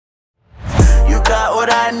what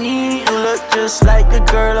I need. You look just like the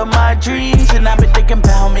girl of my dreams, and I've been thinking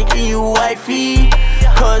about making you wifey,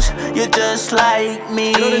 cause you're just like me.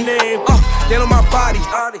 You know the name, they on my body.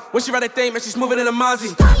 When she ride that thing, man, she's moving in a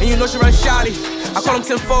Mozzie. And you know she run shoddy. I call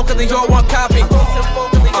them 10-4 cause they all want copy.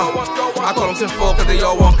 I call them 10-4 cause they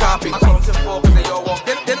all want copy.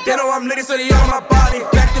 They know I'm litty, so they all on my body.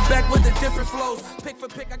 Back to back with the different flows. Pick for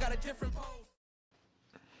pick, I got a different pose.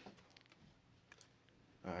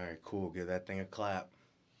 Alright, cool. Give that thing a clap.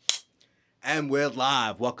 And we're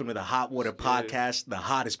live. Welcome to the HotWater podcast, the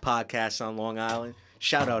hottest podcast on Long Island.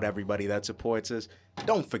 Shout out everybody that supports us.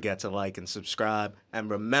 Don't forget to like and subscribe. And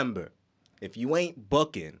remember, if you ain't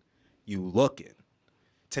booking, you looking.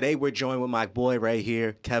 Today we're joined with my boy right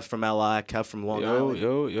here, Kev from LI, Kev from Long Island.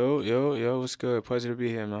 Yo, what's good? Pleasure to be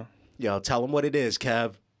here, man. Yo, tell them what it is,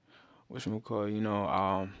 Kev.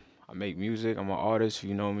 Whatchamacallit, I make music. I'm an artist. If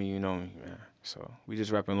you know me, man. So we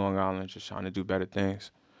just repping Long Island, just trying to do better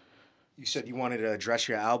things. You said you wanted to address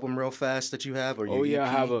your album real fast that you have, or your EP?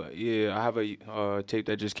 EP? I have a tape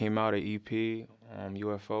that just came out, an EP,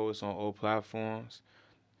 UFO. It's on all platforms.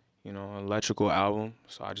 Electrical album.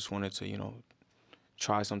 So I just wanted to,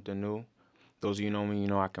 try something new. Those of you know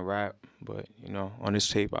me, I can rap, but on this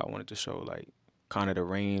tape I wanted to show like kind of the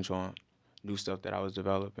range on new stuff that I was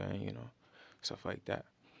developing, stuff like that.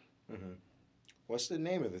 Mm-hmm. What's the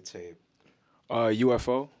name of the tape?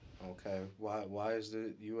 UFO. Okay. Why is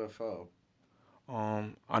the UFO?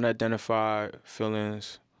 Unidentified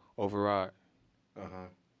feelings override. Uh-huh.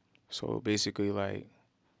 So basically like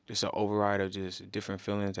just an override of just different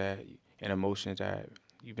feelings and emotions that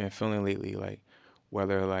you've been feeling lately, like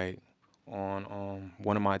whether like on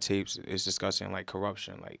one of my tapes is discussing like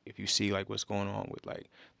corruption, like if you see like what's going on with like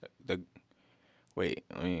the wait,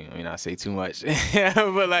 let me not say too much.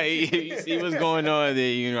 But like if you see what's going on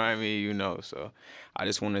there, you know what I mean, so I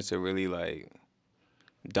just wanted to really like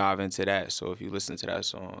dive into that. So if you listen to that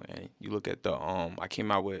song and you look at the I came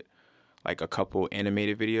out with like a couple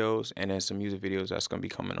animated videos and then some music videos that's gonna be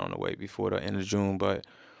coming on the way before the end of June. But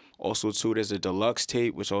also too, there's a deluxe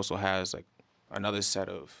tape which also has like another set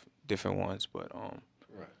of different ones. But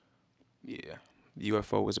right. Yeah,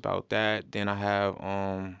 UFO was about that. Then I have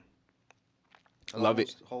Love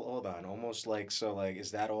It. Hold on. Almost like, so like,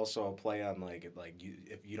 is that also a play on like you,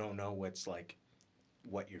 if you don't know what's like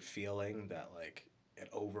what you're feeling, that like it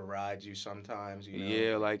overrides you sometimes,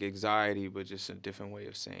 Yeah, like anxiety, but just a different way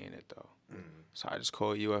of saying it though. So I just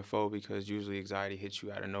call it UFO because usually anxiety hits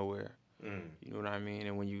you out of nowhere. You know what I mean?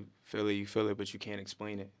 And when you feel it, but you can't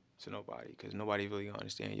explain it to nobody because nobody really gonna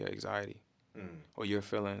understand your anxiety or your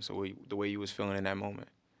feelings or the way you was feeling in that moment.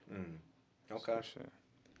 Okay. So,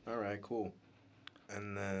 all right, cool.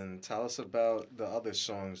 And then tell us about the other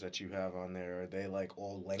songs that you have on there. Are they like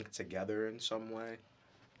all linked together in some way?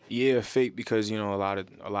 Yeah, fake because a lot of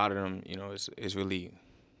them it's really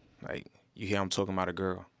like you hear I'm talking about a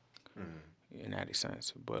girl in that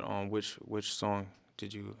sense. But which song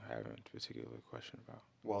did you have a particular question about?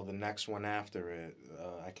 Well, the next one after it,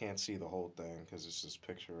 I can't see the whole thing because it's this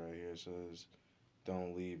picture right here. It says,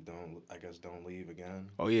 don't leave again.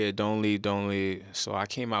 Oh yeah, don't leave. So I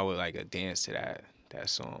came out with like a dance to that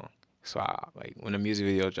song. So I, like when the music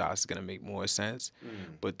video drops, it's gonna make more sense.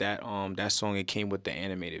 But that song, it came with the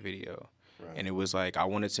animated video, right. And it was like I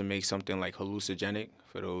wanted to make something like hallucinogenic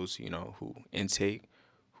for those who intake,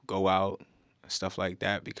 who go out, stuff like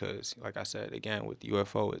that. Because like I said again, with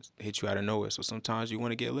UFO, it hits you out of nowhere. So sometimes you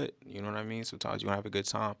want to get lit. You know what I mean? Sometimes you want to have a good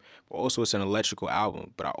time. But also it's an electrical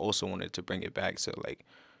album. But I also wanted to bring it back to like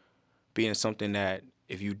being something that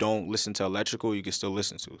if you don't listen to electrical, you can still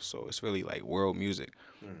listen to. So it's really like world music.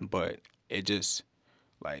 But it just,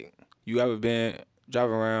 like, you ever been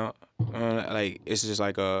driving around, like, it's just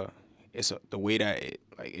like the way that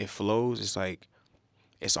it flows, it's like,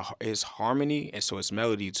 it's harmony, and so it's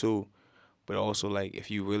melody too. But also, like,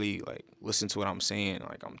 if you really, like, listen to what I'm saying,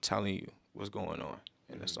 like, I'm telling you what's going on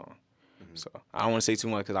in the song. So I don't want to say too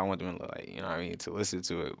much because I want them to, like, to listen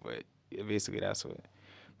to it. But basically, that's what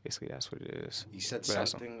it is. You said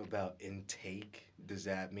something about intake. Does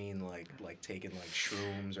that mean like taking like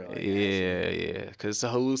shrooms or like yeah, because it's a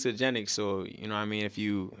hallucinogenic. So if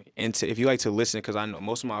you like to listen, because I know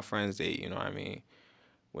most of my friends, they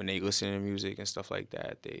when they listen to music and stuff like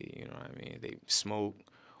that, they they smoke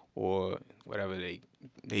or whatever they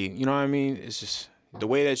it's just the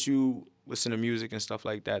way that you listen to music and stuff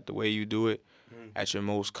like that, the way you do it at your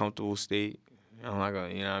most comfortable state. I'm not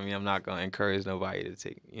gonna, I'm not gonna encourage nobody to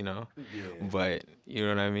take, but you know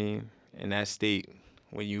what I mean? In that state,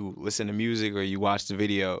 when you listen to music or you watch the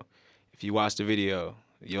video, if you watch the video,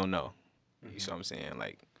 you'll know. You see what I'm saying?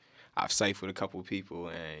 Like, I've psyched with a couple people,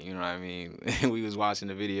 and you know what I mean. We was watching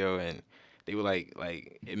the video, and they were like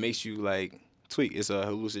it makes you like tweak. It's a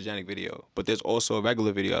hallucinogenic video, but there's also a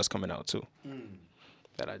regular video that's coming out too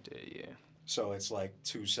that I did. Yeah. So it's like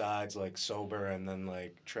two sides, like sober and then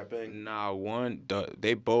like tripping. Nah,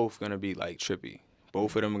 they both gonna be like trippy.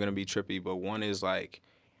 Both of them are gonna be trippy, but one is like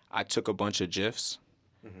I took a bunch of GIFs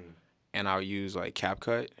and I'll use like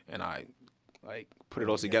CapCut and I like put it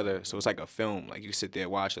all together. So it's like a film. Like you sit there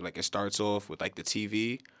watch it. Like it starts off with like the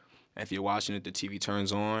TV, and if you're watching it, the TV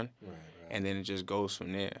turns on, and then it just goes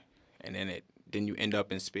from there. And then you end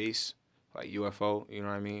up in space, like UFO. You know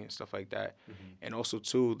what I mean? Stuff like that. And also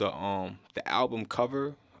too, the album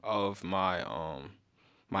cover of my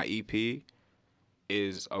my EP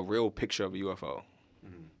is a real picture of a UFO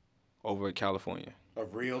over in California. A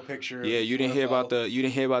real picture. Yeah, of you UFO? didn't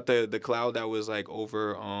hear about the cloud that was like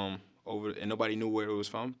over and nobody knew where it was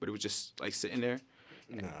from, but it was just like sitting there.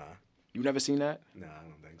 Nah. You never seen that? Nah, I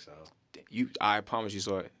don't think so. I promise you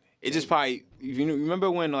saw it. It just probably remember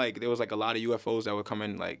when like there was like a lot of UFOs that were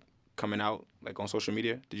coming out like on social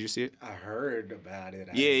media. Did you see it? I heard about it.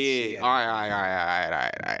 Yeah. All right.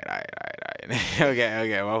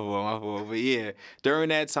 Okay, my fault. But yeah, during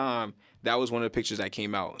that time, that was one of the pictures that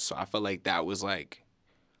came out. So I felt like that was like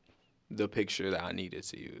the picture that I needed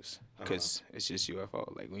to use because it's just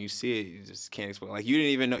UFO. Like when you see it, you just can't explain. Like you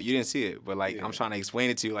didn't even know, you didn't see it, but like I'm trying to explain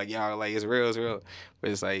it to you. Like y'all, like it's real. But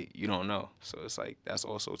it's like you don't know. So it's like that's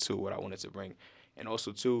also too what I wanted to bring, and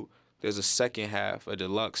also too. There's a second half, a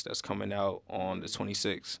deluxe that's coming out on the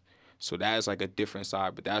 26th. So that's like a different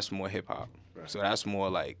side, but that's more hip hop. Right. So that's more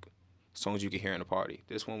like songs you can hear in a party.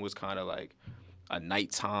 This one was kind of like a night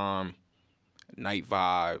vibe,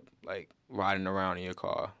 like riding around in your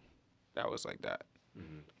car. That was like that.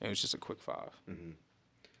 It was just a quick 5.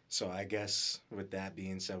 So I guess with that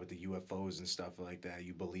being said, with the UFOs and stuff like that,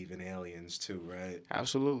 you believe in aliens too, right?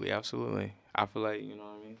 Absolutely. I feel like, you know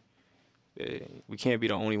what I mean? We can't be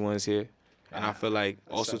the only ones here, and I feel like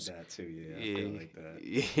also said that too. Yeah, I feel like that.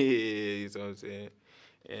 Yeah, you know what I'm saying,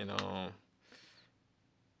 and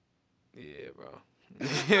yeah, bro.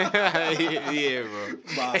 Yeah, bro.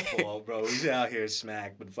 My fault, bro. He's out here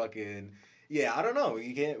smack, but fucking yeah. I don't know.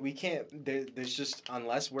 We can't. There's just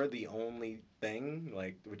unless we're the only thing,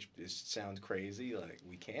 like which sounds crazy. Like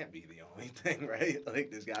we can't be the only thing, right? Like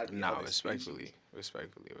there's gotta be. Nah, respectfully.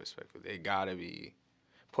 They gotta be.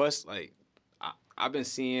 Plus, like. I've been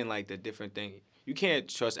seeing like the different thing. You can't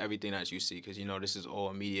trust everything that you see because you know this is all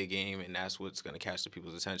a media game and that's what's gonna catch the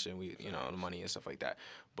people's attention. The money and stuff like that.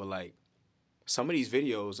 But like some of these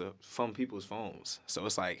videos are from people's phones, so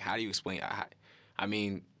it's like how do you explain? I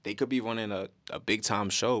mean, they could be running a big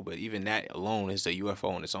time show, but even that alone is a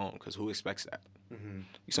UFO on its own because who expects that? You know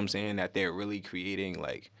what I'm saying? That they're really creating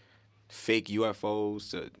like fake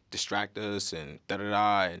UFOs to distract us and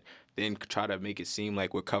and then try to make it seem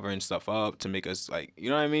like we're covering stuff up to make us like, you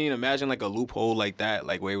know what I mean? Imagine like a loophole like that,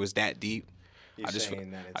 like where it was that deep. You're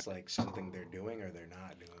saying that it's like something they're doing or they're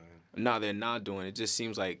not doing? No, they're not doing it. It just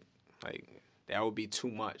seems like that would be too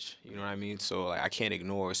much. You know what I mean? So like I can't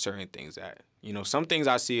ignore certain things that, you know, some things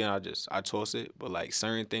I see and I toss it, but like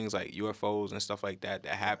certain things like UFOs and stuff like that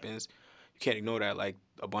happens, you can't ignore that. Like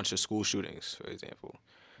a bunch of school shootings, for example.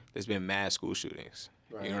 There's been mad school shootings.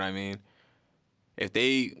 Right. You know what I mean? If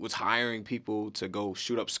they was hiring people to go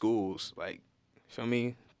shoot up schools, like, feel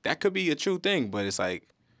me? That could be a true thing, but it's like,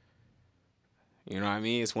 you know what I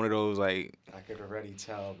mean? It's one of those, like... I could already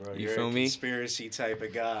tell, bro. You You're feel a me? conspiracy type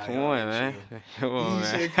of guy. Come on, man. Come on,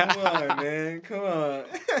 man. Come on, man. Come on.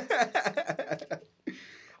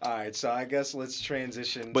 All right, so I guess let's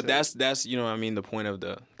transition But that's you know what I mean, the point of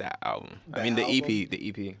that album. The EP. The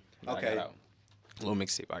EP. Okay. Little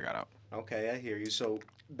mixtape I got out. Okay, I hear you. So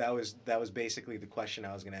that was basically the question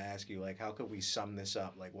I was gonna ask you. Like, how could we sum this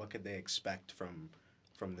up? Like, what could they expect from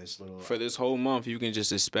this little? For this whole month, you can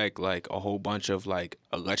just expect like a whole bunch of like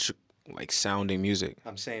electric, like sounding music.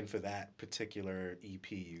 I'm saying for that particular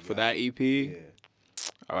EP. That EP, yeah.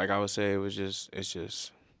 Like I would say, it's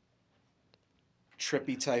just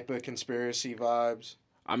trippy type of conspiracy vibes.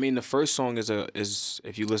 I mean, the first song is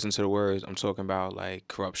if you listen to the words, I'm talking about like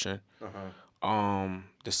corruption.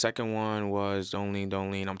 The second one was Don't Lean,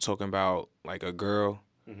 Don't Lean. I'm talking about like a girl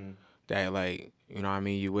that like, you know what I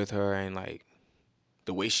mean, you with her and like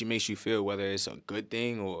the way she makes you feel, whether it's a good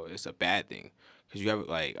thing or it's a bad thing. Cause you ever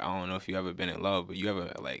like, I don't know if you ever been in love, but you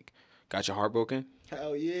ever like got your heart broken?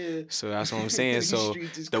 Hell yeah. So that's what I'm saying. So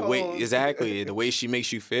the way she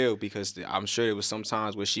makes you feel, because I'm sure there was some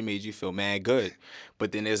times where she made you feel mad good,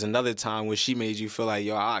 but then there's another time where she made you feel like,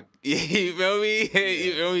 yo, you feel me?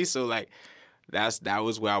 You feel me? So like, that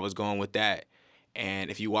was where I was going with that.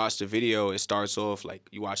 And if you watch the video, it starts off like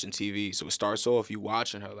you watching TV. So it starts off you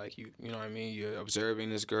watching her, like you know what I mean? You're observing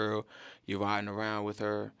this girl, you're riding around with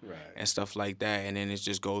her, Right. and stuff like that. And then it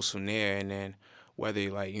just goes from there. And then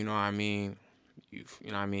whether like, you know what I mean, you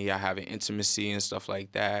know what I mean, y'all having intimacy and stuff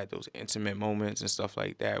like that, those intimate moments and stuff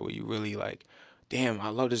like that, where you really like, damn, I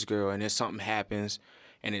love this girl, and then something happens.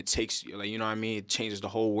 And it takes, like, you know what I mean? It changes the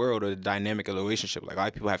whole world or the dynamic of the relationship. Like, a lot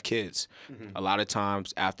of people have kids. A lot of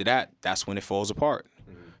times after that, that's when it falls apart.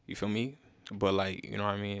 You feel me? But, like, you know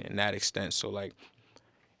what I mean? In that extent. So, like,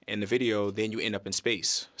 in the video, then you end up in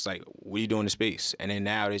space. It's like, what are you doing in space? And then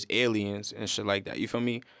now there's aliens and shit like that. You feel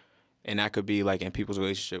me? And that could be, like, in people's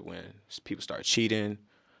relationship when people start cheating,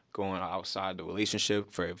 going outside the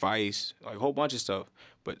relationship for advice, like, a whole bunch of stuff.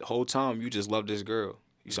 But the whole time, you just love this girl.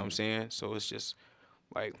 You see what I'm saying? So it's just...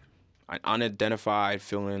 like an unidentified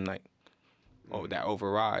feeling, like, oh, that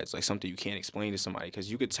overrides, like something you can't explain to somebody.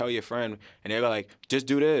 Because you could tell your friend, and they're like, just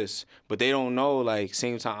do this. But they don't know, like,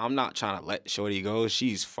 same time, I'm not trying to let Shorty go.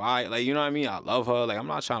 She's fine. Like, you know what I mean? I love her. Like, I'm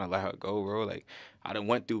not trying to let her go, bro. Like, I done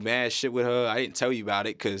went through mad shit with her. I didn't tell you about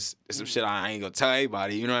it because there's some shit I ain't going to tell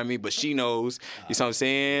anybody. You know what I mean? But she knows. You know what I'm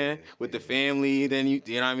saying? With the family, then you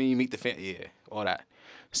know what I mean? You meet the family. Yeah, all that.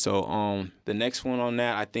 So, the next one on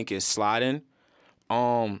that, I think, is Sliding.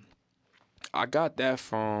 I got that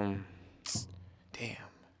from, damn,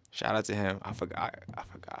 shout out to him. I forgot.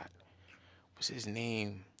 What's his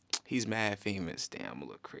name? He's mad famous. Damn, I'm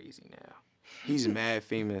gonna look crazy now. He's mad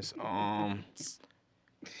famous. You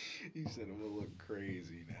said I'm gonna look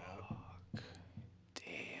crazy now.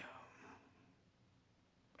 Damn.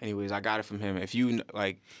 Anyways, I got it from him. If you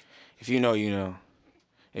like, if you know, you know.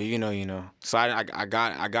 If you know, you know. Sliding, I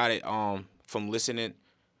got it from listening.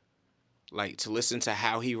 Like, to listen to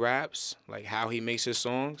how he raps, like, how he makes his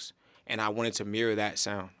songs, and I wanted to mirror that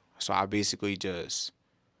sound. So I basically just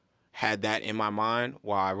had that in my mind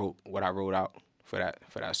while I wrote what I wrote out for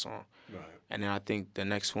that song. Right. And then I think the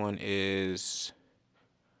next one is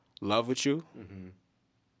Love With You. Mm-hmm.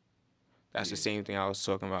 That's the same thing I was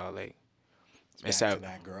talking about. Like, it's back to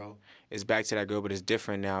that girl. It's back to that girl, but it's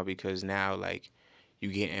different now because now, like, you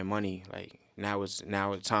getting money. Like, now it's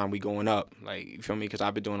time we going up. Like, you feel me? Because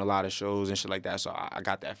I've been doing a lot of shows and shit like that, so I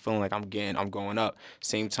got that feeling like I'm going up.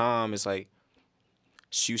 Same time, it's like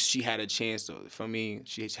she had a chance to, for me,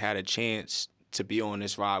 she had a chance to be on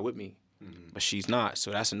this ride with me, but she's not.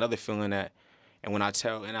 So that's another feeling that, and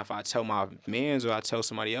if I tell my mans or I tell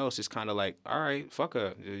somebody else, it's kind of like, all right, fuck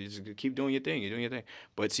her, you just keep doing your thing, you're doing your thing.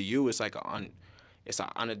 But to you, it's like it's an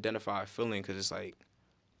unidentified feeling because it's like,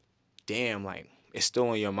 damn, like, it's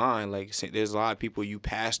still in your mind. Like, there's a lot of people you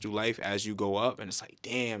pass through life as you go up, and it's like,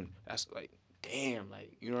 damn, that's like, damn,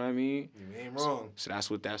 like, you know what I mean? You ain't wrong. So that's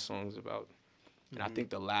what that song's about. And I think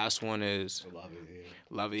the last one is Love It Here.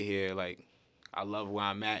 Love It Here. Like, I love where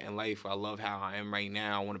I'm at in life. I love how I am right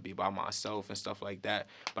now. I want to be by myself and stuff like that.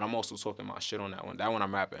 But I'm also talking my shit on that one. That one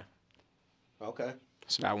I'm rapping. Okay.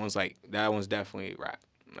 So that one's definitely rap,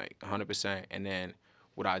 like 100%. And then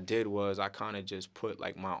what I did was I kind of just put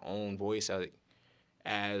like my own voice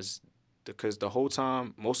because the whole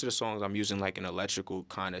time, most of the songs I'm using like an electrical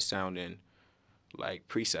kind of sounding like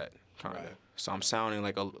preset kind of. Right. So I'm sounding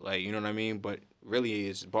like you know what I mean? But really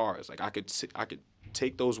it's bars. Like I could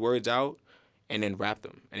take those words out and then rap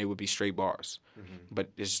them and it would be straight bars. Mm-hmm. But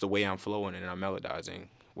it's just the way I'm flowing and I'm melodizing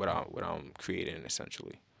what I'm creating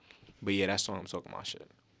essentially. But yeah, that song I'm talking about shit.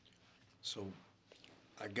 So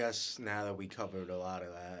I guess now that we covered a lot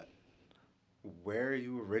of that, where are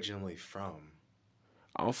you originally from?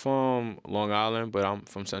 I'm from Long Island, but I'm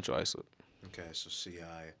from Central Islip. Okay, so CI.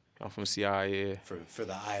 I'm from CI, yeah. For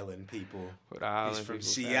the island people. For the island He's from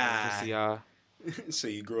people. CI. From CI. So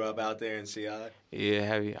you grew up out there in CI? Yeah,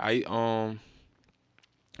 heavy.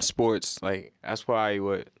 Sports, like, that's probably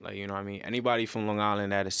what, like, you know what I mean? Anybody from Long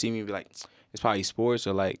Island that'll see me be like, it's probably sports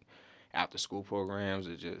or, like, after school programs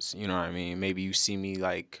or just, you know what I mean? Maybe you see me,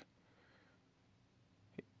 like,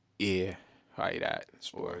 yeah, probably that.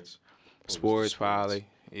 Sports. Sports, probably.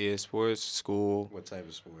 Yeah, sports, school. What type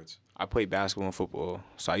of sports? I played basketball and football.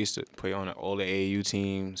 So I used to play on all the AAU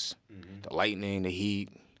teams, the Lightning, the Heat.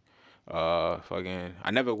 I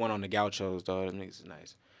never went on the Gauchos, though. Them niggas is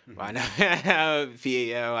nice. But I never,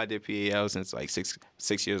 PAL, I did PAL since, like,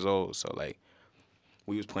 six years old. So, like,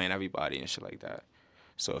 we was playing everybody and shit like that.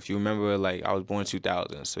 So if you remember, like, I was born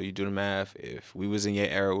 2000, so you do the math. If we was in your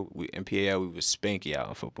era, in PAL, we would spank you out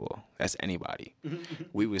in football. That's anybody.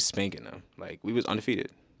 We was spanking them. Like, we was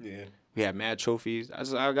undefeated. Yeah. We had mad trophies.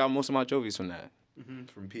 I got most of my trophies from that.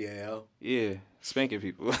 From PAL? Yeah, spanking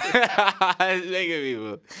people. Spanking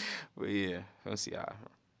people. But yeah, from CI.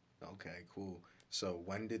 Okay, cool. So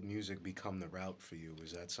when did music become the route for you?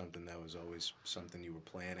 Was that something that was always something you were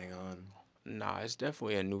planning on? Nah, it's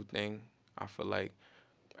definitely a new thing. I feel like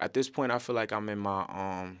at this point, I feel like I'm in my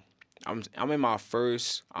I'm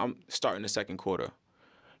starting the second quarter.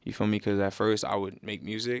 You feel me? Because at first I would make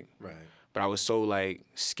music, Right. but I was so like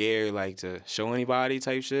scared like to show anybody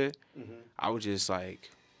type shit. Mm-hmm. I would just like,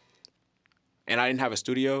 and I didn't have a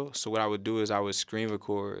studio, so what I would do is I would screen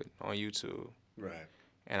record on YouTube, Right.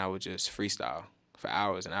 and I would just freestyle for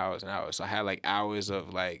hours and hours and hours. So I had like hours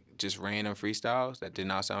of like just random freestyles that did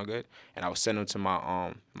not sound good, and I would send them to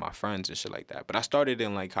my friends and shit like that. But I started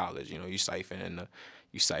in like college, you know, you siphon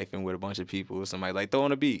with a bunch of people, somebody like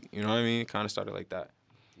throwing a beat, you know what I mean? Kind of started like that.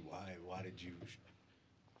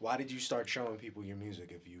 Why did you start showing people your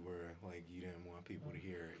music if you were like you didn't want people to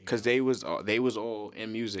hear it? Cause they was all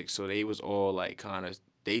in music, so they was all like kind of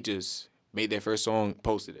they just made their first song,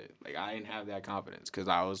 posted it. Like I didn't have that confidence, cause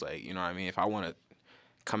I was like, you know what I mean? If I want to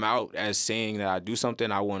come out as saying that I do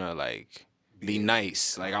something, I want to like be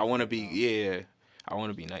nice. Like I want to be I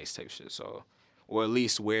want to be nice type shit. So, or at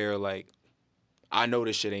least where like I know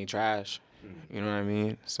this shit ain't trash. You know what I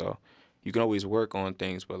mean? So you can always work on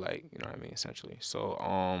things, but like, you know what I mean, essentially.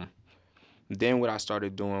 So then what I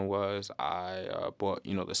started doing was I bought,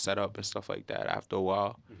 you know, the setup and stuff like that after a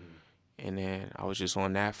while. And then I was just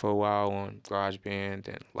on that for a while on GarageBand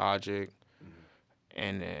and Logic.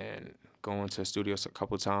 And then going to studios a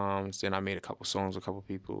couple times. Then I made a couple songs with a couple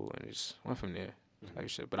people and just went from there. Type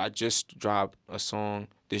shit. But I just dropped a song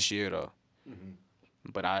this year though.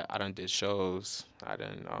 But I done did shows. I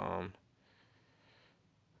done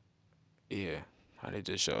I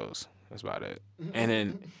did shows. That's about it.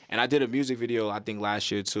 And I did a music video I think last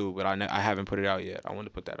year too, but I haven't put it out yet. I want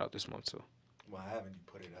to put that out this month too. Why haven't you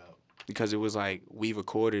put it out? Because it was like we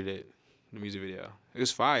recorded it, the music video. It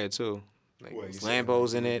was fire too. Like What,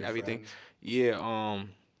 Lambos in it, everything. Friends? Yeah.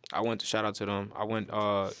 I went to shout out to them. I went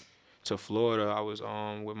to Florida. I was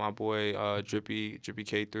with my boy Drippy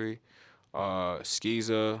K3,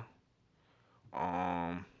 Skeezer,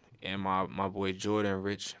 and my boy Jordan,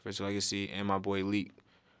 Rich Legacy, and my boy Leak.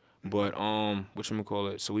 But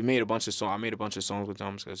whatchamacallit? So we made a bunch of songs. I made a bunch of songs with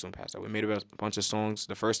them. So it's past that. We made a bunch of songs.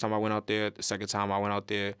 The first time I went out there, the second time I went out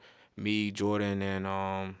there, me, Jordan,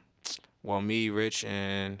 and me, Rich,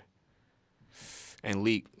 and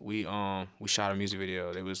Leak. We shot a music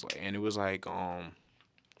video. It was like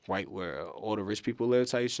white where all the rich people live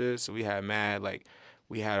type shit. So we had mad like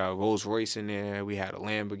we had a Rolls Royce in there. We had a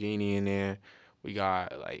Lamborghini in there. We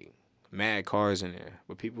got like mad cars in there,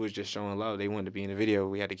 but people was just showing love. They wanted to be in the video.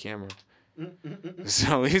 We had the camera,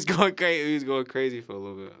 so he was going crazy. He was going crazy for a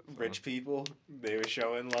little bit. So. Rich people, they were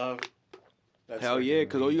showing love. That's Hell yeah,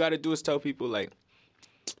 because all you gotta do is tell people like,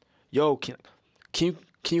 "Yo, can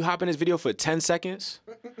you hop in this video for 10 seconds?"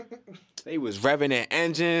 They was revving their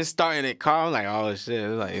engines, starting their car. I'm like, oh shit, it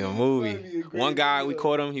was like a movie. One guy we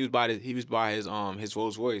caught him. He was by his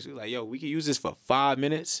Rolls Royce. We was like, yo, we could use this for 5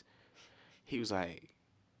 minutes. He was like,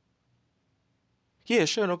 yeah,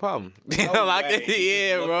 sure, no problem. No like,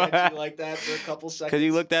 yeah, bro. At you like that for a couple seconds. Cause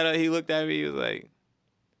he looked at me. He was like,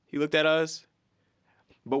 he looked at us,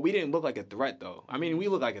 but we didn't look like a threat though. I mean, we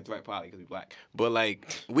look like a threat probably because we black, but like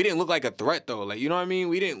we didn't look like a threat though. Like you know what I mean?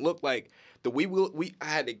 We didn't look like I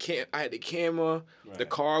had the camera, right. The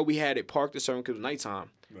car we had it parked a certain because it was nighttime.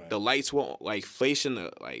 Right. The lights were like facing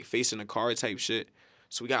the car type shit.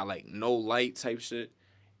 So we got like no light type shit.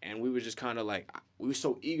 And we were just kind of like, we were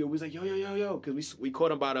so eager. We was like, yo, because we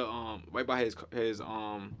caught him by the right by his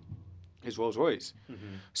Rolls Royce.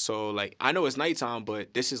 So like, I know it's nighttime,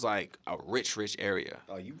 but this is like a rich area.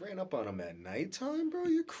 Oh, you ran up on him at nighttime, bro?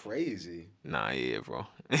 You're crazy. Nah, yeah, bro.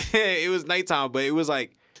 It was nighttime, but it was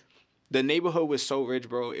like the neighborhood was so rich,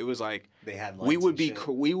 bro. It was like they had lights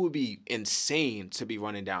we would be insane to be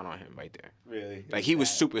running down on him right there. Really? Like he was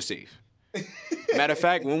super safe. Matter of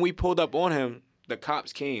fact, when we pulled up on him, the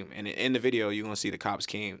cops came, and in the video, you're going to see the cops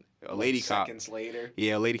came. A lady cop. Seconds later?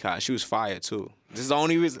 Yeah, a lady cop. She was fired, too. This is the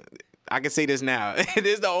only reason. I can say this now.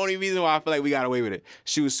 This is the only reason why I feel like we got away with it.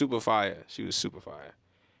 She was super fire.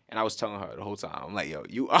 And I was telling her the whole time. I'm like, yo,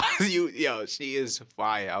 she is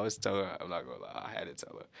fire. I was telling her. I'm not going to lie. I had to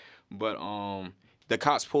tell her. But the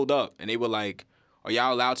cops pulled up, and they were like, are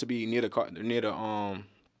y'all allowed to be near the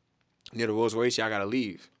Rolls Royce? Y'all got to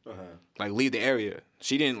leave. Like, leave the area.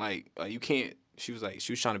 She didn't, like, you can't. She was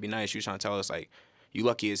trying to be nice. She was trying to tell us, like, you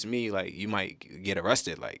lucky it's me. Like, you might get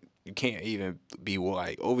arrested. Like, you can't even be,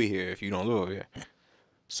 like, over here if you don't live over here.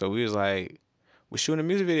 So we was like, we're shooting a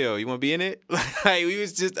music video. You want to be in it? Like, we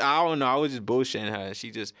was just, I don't know. I was just bullshitting her.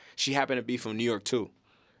 She happened to be from New York, too.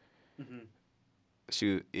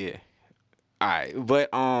 Yeah. All right, but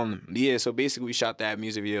yeah. So basically, we shot that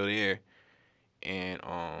music video there, and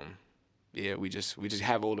yeah, we just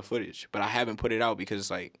have all the footage, but I haven't put it out because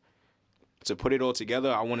it's like to put it all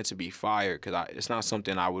together. I want it to be fire because it's not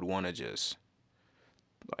something I would want to just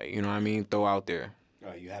like you know what I mean throw out there.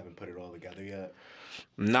 Oh, you haven't put it all together yet?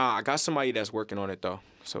 Nah, I got somebody that's working on it though,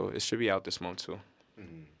 so it should be out this month too.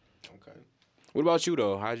 Okay. What about you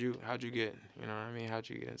though? How'd you get? You know what I mean? How'd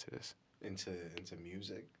you get into this? Into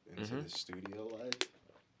music, into the studio life.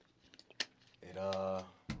 It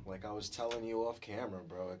like I was telling you off camera,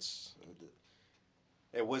 bro.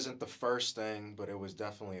 It wasn't the first thing, but it was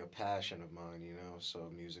definitely a passion of mine, you know.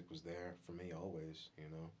 So music was there for me always, you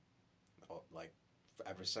know. Like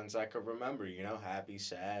ever since I could remember, you know, happy,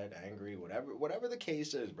 sad, angry, whatever the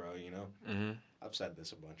case is, bro, you know. I've said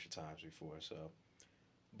this a bunch of times before, so.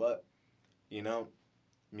 But, you know,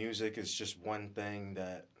 music is just one thing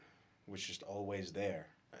that was just always there.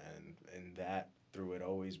 And that, through it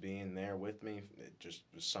always being there with me, it just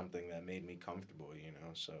was something that made me comfortable, you know.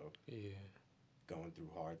 So, yeah. Going through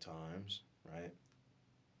hard times, right?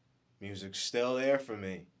 Music's still there for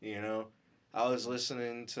me, you know. I was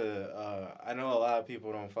listening to, I know a lot of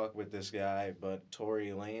people don't fuck with this guy, but Tory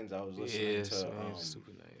Lanez, I was listening to.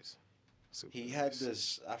 Super nice. He had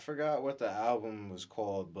this, I forgot what the album was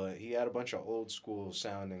called, but he had a bunch of old school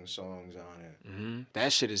sounding songs on it.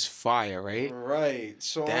 That shit is fire, right? Right.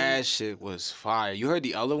 So that shit was fire. You heard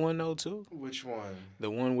the other one though too? Which one?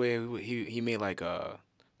 The one where he made like a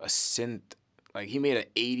synth, like he made an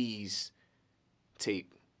 80s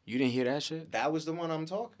tape. You didn't hear that shit? That was the one I'm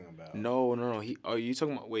talking about. No. Are you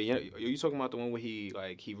talking about? Wait, are you talking about the one where he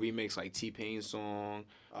remixed like T-Pain's song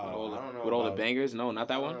with all the bangers? No, not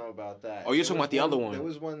that one. I don't know about that. Oh, you're talking about the other one. There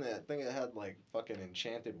was one that I think it had like fucking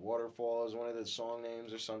Enchanted Waterfall as one of the song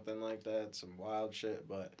names or something like that. Some wild shit,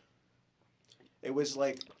 but it was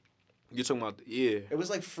like. You're talking about It was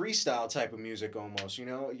like freestyle type of music almost. You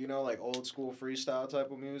know, like old school freestyle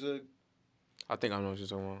type of music. I think I know what you're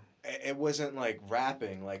talking about. It wasn't like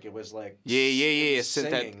rapping, like it was like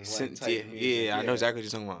singing, yeah, I know exactly what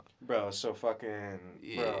you're talking about, bro. So fucking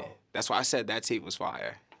bro. That's why I said that tape was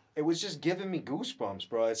fire. It was just giving me goosebumps,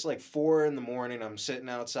 bro. It's like 4 a.m. I'm sitting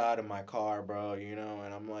outside of my car, bro. You know,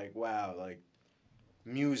 and I'm like, wow, like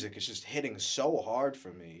music is just hitting so hard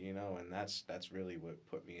for me, you know, and that's really what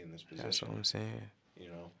put me in this position. That's what I'm saying. You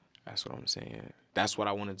know, that's what I'm saying. That's what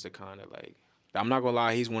I wanted to kind of like. I'm not gonna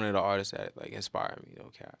lie, he's one of the artists that like inspire me,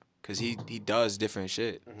 okay? Cause he does different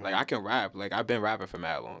shit. Like I can rap, like I've been rapping for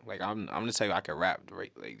mad long. Like I'm gonna tell you, I can rap,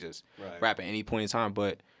 right? Like just rap at any point in time.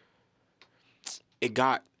 But it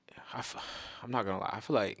got, I'm not gonna lie. I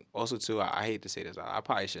feel like also too. I hate to say this. I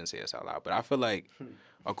probably shouldn't say this out loud, but I feel like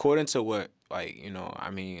according to what like you know,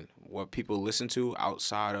 I mean, what people listen to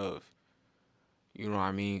outside of. You know what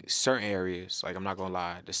I mean? Certain areas, like I'm not gonna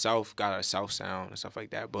lie, the South got a South sound and stuff like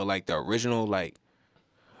that. But like the original like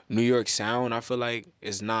New York sound, I feel like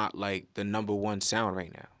is not like the #1 sound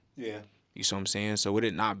right now. Yeah. You see what I'm saying? So with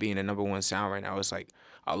it not being the #1 sound right now, it's like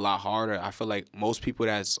a lot harder. I feel like most people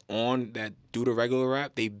that do the regular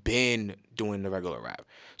rap, they've been doing the regular rap.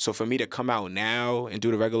 So for me to come out now and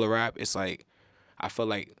do the regular rap, it's like I feel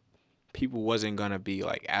like people wasn't gonna be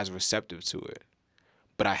like as receptive to it.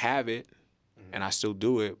 But I have it. And I still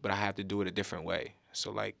do it, but I have to do it a different way. So,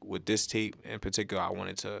 like, with this tape in particular, I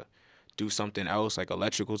wanted to do something else, like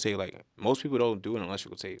electrical tape. Like, most people don't do an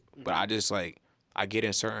electrical tape. But I just, like, I get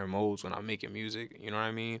in certain modes when I'm making music, you know what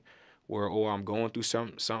I mean? Or I'm going through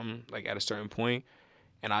something, like, at a certain point,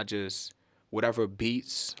 and I just, whatever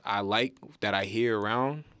beats I like that I hear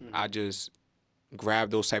around, I just grab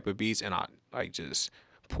those type of beats and I, like, just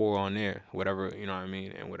pour on there, whatever, you know what I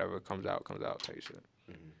mean? And whatever comes out type shit.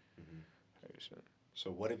 So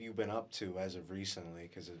what have you been up to as of recently?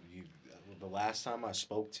 Because the last time I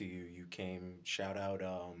spoke to you, you came, shout out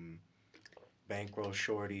Bankroll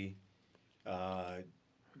Shorty,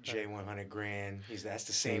 J100 Grand. That's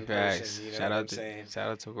the same person. You know what I'm saying? Shout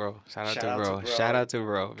out to bro. Shout out to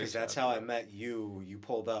bro. Because that's how I met you. You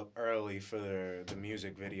pulled up early for the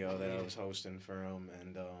music video that I was hosting for him.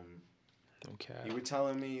 And okay. You were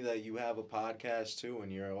telling me that you have a podcast too,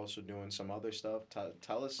 and you're also doing some other stuff.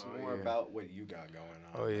 Tell us more about what you got going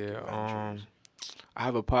on. Oh yeah, I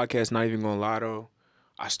have a podcast. Not even gonna lie though,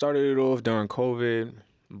 I started it off during COVID,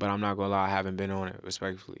 but I'm not gonna lie, I haven't been on it.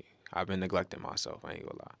 Respectfully, I've been neglecting myself. I ain't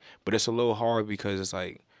gonna lie, but it's a little hard because it's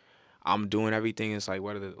like I'm doing everything. It's like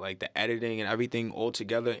the editing and everything all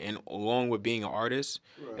together, and along with being an artist,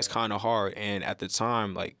 it's kind of hard. And at the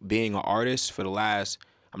time, like being an artist for the last.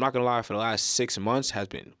 I'm not gonna lie, for the last 6 months has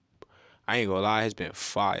been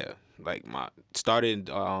fire. Like started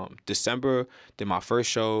December, did my first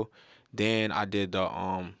show, Then I did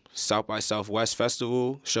the South by Southwest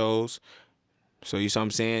Festival shows. So you see what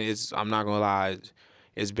I'm saying? I'm not gonna lie,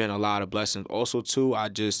 it's been a lot of blessings. Also too, I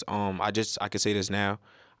can say this now.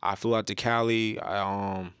 I flew out to Cali.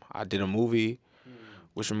 I did a movie.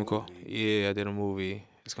 Yeah, I did a movie.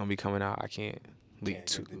 It's gonna be coming out. I can't leak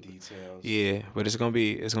too. The details. Yeah, but it's gonna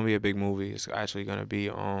be a big movie. It's actually gonna be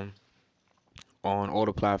on all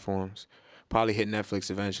the platforms. Probably hit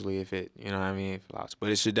Netflix eventually if it, you know what I mean? But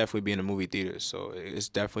it should definitely be in the movie theaters. So it's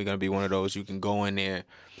definitely gonna be one of those you can go in there.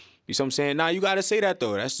 You see what I'm saying? Nah, you gotta say that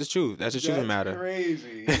though. That's the truth. That's the truth of the matter.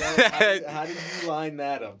 Crazy. How did you line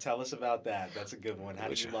that up? Tell us about that. That's a good one. How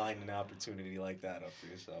did you line an opportunity like that up for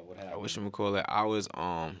yourself? What happened? I wish I would call it. I was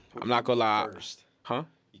I'm not gonna lie. First. Huh?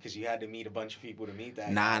 Because you had to meet a bunch of people to meet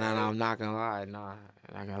that. Nah, I'm not gonna lie. Nah,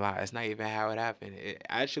 I'm not gonna lie. It's not even how it happened.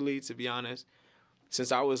 Actually, to be honest,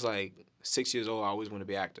 since I was like 6 years old, I always wanted to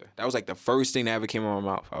be an actor. That was like the first thing that ever came out of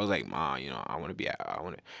my mouth. I was like, Ma, you know, I want to be.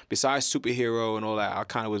 Besides superhero and all that, I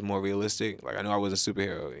kind of was more realistic. Like I knew I was a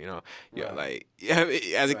superhero. You know, yeah. Right. Like yeah,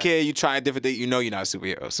 as a kid, you try different things. You know, you're not a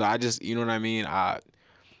superhero. So I just, you know what I mean. I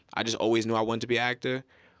just always knew I wanted to be an actor.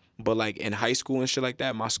 But like in high school and shit like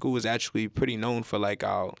that, my school was actually pretty known for like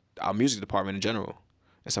our music department in general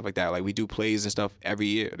and stuff like that. Like we do plays and stuff every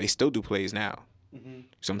year. They still do plays now. Mm-hmm.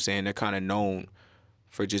 So I'm saying they're kind of known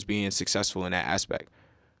for just being successful in that aspect.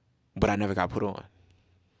 But I never got put on.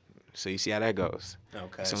 So you see how that goes.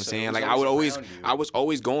 Okay. So I'm saying like I was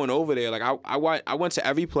always going over there. Like I went to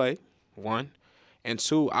every play, one, and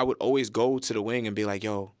two, I would always go to the wing and be like,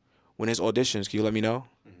 yo, when there's auditions, can you let me know?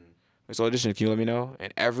 There's auditions, can you let me know?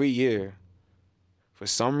 And every year, for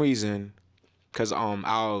some reason, because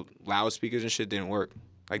our loudspeakers and shit didn't work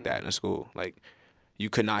like that in the school. Like you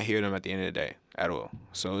could not hear them at the end of the day at all.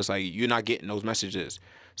 So it's like you're not getting those messages.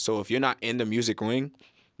 So if you're not in the music ring,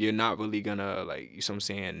 you're not really gonna, like, you know what I'm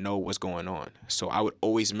saying, know what's going on. So I would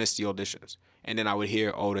always miss the auditions. And then I would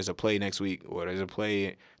hear, oh, there's a play next week or there's a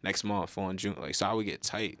play next month or in June. Like, so I would get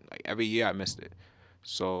tight. Like every year I missed it.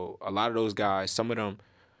 So a lot of those guys, some of them,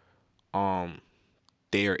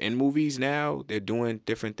 they're in movies now. They're doing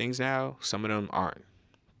different things now. Some of them aren't.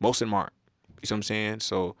 Most of them aren't. You see what I'm saying?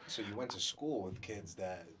 So you went to school with kids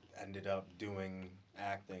that ended up doing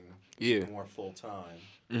acting more full time.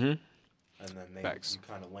 Mm-hmm. And then you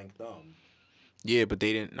kind of linked them. Yeah, but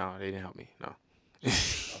they didn't help me. No.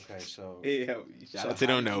 Okay, so they helped me. Shout out to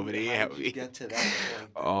them, no, but they didn't help me. Get to that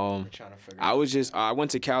point. Trying to figure I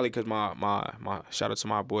went to Cali because my shout out to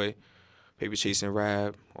my boy, Paper Chasing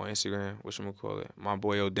Rab on Instagram, whatchamacallit, my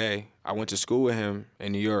boy O'Day. I went to school with him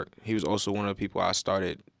in New York. He was also one of the people I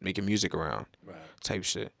started making music around, type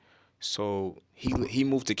shit. So he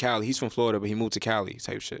moved to Cali. He's from Florida, but he moved to Cali,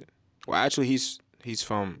 type shit. Well, actually, he's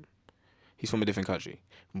from a different country,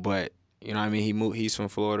 but you know what I mean. He's from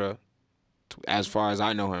Florida, as far as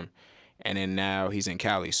I know him, and then now he's in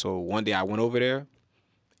Cali. So one day I went over there,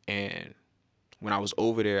 and when I was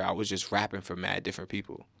over there, I was just rapping for mad different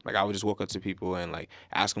people. Like I would just walk up to people and like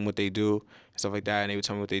ask them what they do and stuff like that, and they would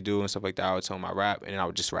tell me what they do and stuff like that. I would tell them I rap, and then I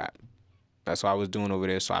would just rap. That's what I was doing over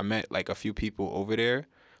there. So I met like a few people over there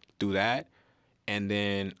through that, and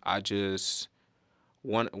then I just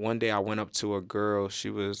one day I went up to a girl. She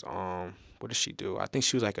was what did she do? I think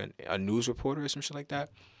she was like a news reporter or some shit like that.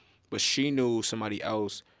 But she knew somebody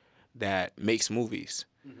else that makes movies.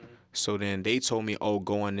 Mm-hmm. So then they told me, oh,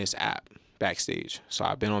 go on this app, Backstage. So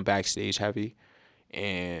I've been on Backstage heavy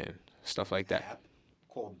and stuff like that. App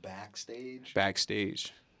called Backstage?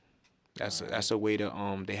 Backstage. That's a way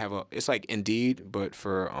to it's like Indeed, but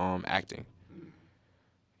for acting. You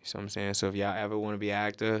see what I'm saying? So if y'all ever want to be an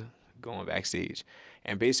actor, go on Backstage.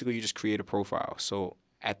 And basically you just create a profile. So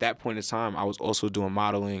at that point in time, I was also doing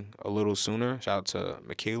modeling a little sooner. Shout out to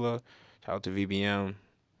Michaela. Shout out to VBM.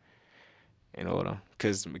 And all them.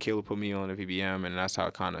 Because Michaela put me on the VBM, and that's how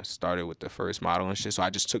it kind of started with the first modeling shit. So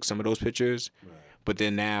I just took some of those pictures. Right. But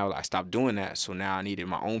then now I stopped doing that. So now I needed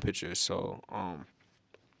my own pictures. So,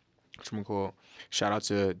 shout out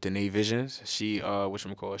to Danae Visions. She,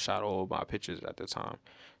 shot all of my pictures at the time.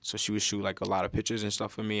 So she would shoot like a lot of pictures and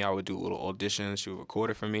stuff for me. I would do little auditions. She would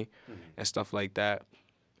record it for me and stuff like that.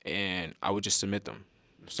 And I would just submit them.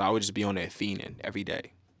 So I would just be on there fiending every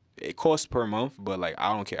day. It costs per month, but like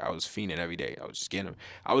I don't care. I was fiending every day. I was just getting them.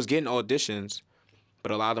 I was getting auditions,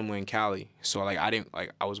 but a lot of them were in Cali. So like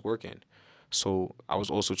I was working. So I was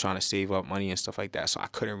also trying to save up money and stuff like that. So I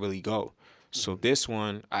couldn't really go. So this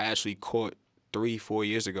one I actually caught 3-4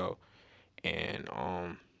 years ago. And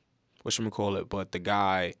but the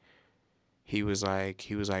guy, he was like,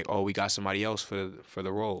 oh, we got somebody else for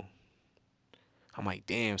the role. I'm like,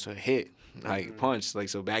 damn, so it hit, like punch. Like,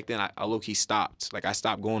 so back then I low-key stopped. Like, I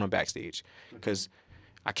stopped going on backstage because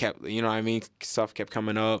I kept, you know what I mean, stuff kept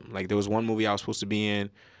coming up. Like, there was one movie I was supposed to be in,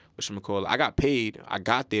 whatchamacallit, I got paid. I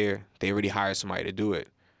got there, they already hired somebody to do it.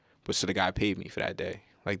 But so the guy paid me for that day.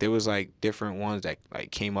 Like, there was like different ones that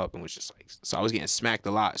like came up and was just like, so I was getting smacked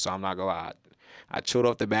a lot. So I'm not gonna lie, I chilled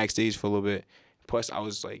off the backstage for a little bit. Plus I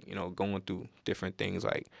was like, you know, going through different things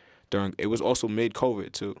like it was also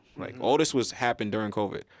mid-COVID too. Like all this was happened during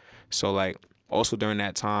COVID. So like also during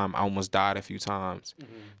that time, I almost died a few times.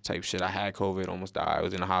 Type shit. I had COVID, almost died. I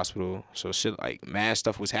was in the hospital. So shit, like mad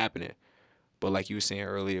stuff was happening. But like you were saying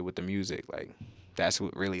earlier with the music, like that's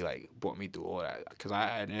what really like brought me through all that. Cause I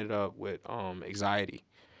had ended up with anxiety.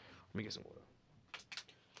 Let me get some water.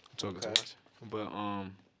 I'm talking too much. But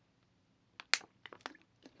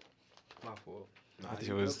my fault.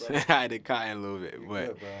 It was I had to cotton a little bit,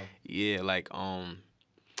 but yeah, like I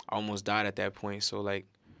almost died at that point. So like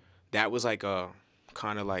that was like a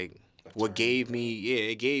kind of like what gave me,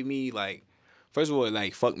 it gave me like, first of all, it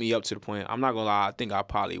like fucked me up to the point. I'm not gonna lie, I think I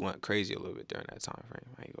probably went crazy a little bit during that time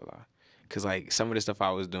frame. I ain't gonna lie, cause like some of the stuff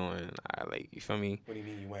I was doing, I like, you feel me? What do you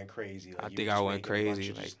mean you went crazy? Like, I think I went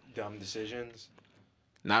crazy, like dumb decisions.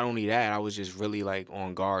 Not only that, I was just really like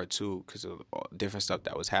on guard too, because of different stuff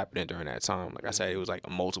that was happening during that time. Like I said, it was like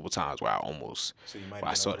multiple times where I almost. So you might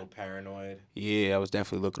have been a little paranoid. Yeah, I was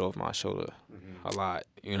definitely looking over my shoulder a lot.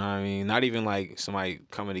 You know what I mean? Not even like somebody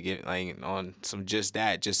coming to get like on some just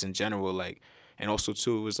that, just in general. Like, and also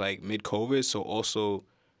too, it was like mid-COVID, so also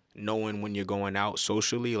knowing when you're going out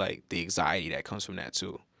socially, like the anxiety that comes from that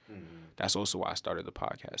too. That's also why I started the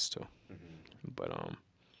podcast too. But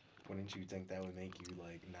wouldn't you think that would make you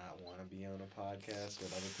like not want to be on a podcast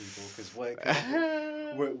with other people?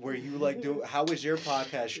 Because what were you like doing? How was your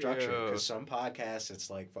podcast structured? Because some podcasts it's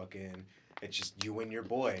like fucking, it's just you and your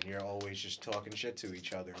boy, and you're always just talking shit to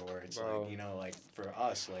each other, or it's like, you know, like for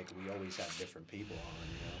us, like we always have different people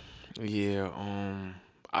on, you know. Yeah,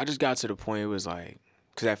 I just got to the point it was like,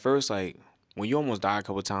 because at first like when you almost die a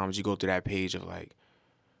couple times, you go through that page of like,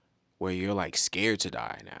 where you're like scared to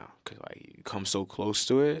die now, cause like you come so close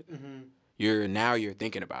to it. You're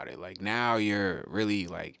thinking about it. Like now you're really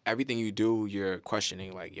like everything you do, you're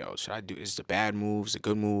questioning. Like, yo, should I do? Is it a bad move? Is it a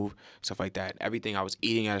good move? Stuff like that. Everything I was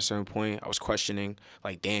eating at a certain point, I was questioning.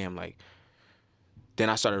 Like, damn. Like, then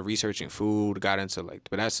I started researching food. Got into like,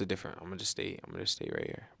 but that's a different. I'm gonna just stay right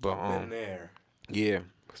here. But Been there. Yeah,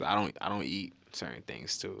 cause I don't eat certain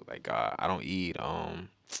things too. Like I don't eat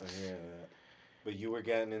Yeah. But you were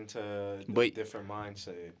getting into a different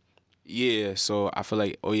mindset. Yeah, so I feel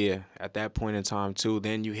like, oh yeah, at that point in time too,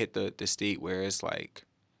 then you hit the state where it's like,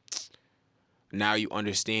 now you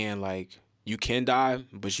understand like you can die,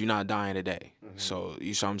 but you're not dying today. So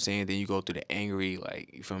you see what I'm saying? Then you go through the angry, like,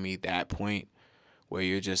 you feel me, that point where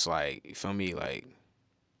you're just like, you feel me, like,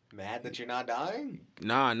 mad that you're not dying?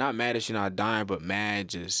 Nah, not mad that you're not dying, but mad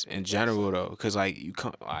just in general though. Cause like you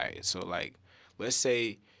come, all right, so like, let's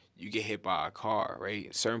say you get hit by a car, right?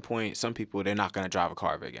 At a certain point, some people, they're not going to drive a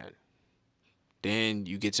car ever again. Then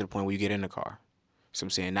you get to the point where you get in the car. So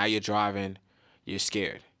I'm saying, now you're driving, you're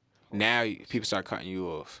scared. Now people start cutting you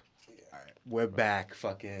off. All right, we're back.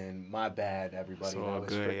 Fucking, my bad, everybody. It's all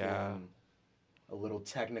good, yeah. A little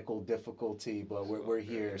technical difficulty, but we're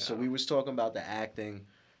here. So we was talking about the acting.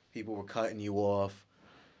 People were cutting you off.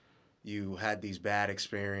 You had these bad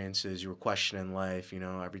experiences. You were questioning life. You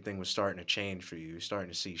know, everything was starting to change for you. You're starting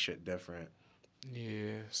to see shit different.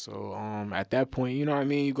 Yeah. So at that point, you know what I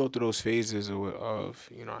mean? You go through those phases of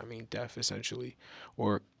you know what I mean, death essentially,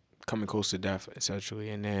 or coming close to death essentially.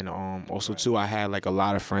 And then also too, I had like a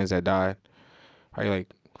lot of friends that died. Probably like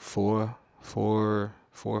four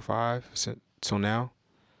or five till now.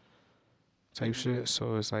 Type shit.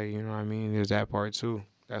 So it's like, you know what I mean? There's that part too.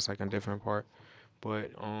 That's like a different part.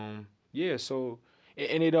 But yeah, so it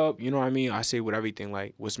ended up, you know what I mean? I say with everything,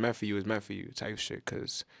 like, what's meant for you is meant for you type shit,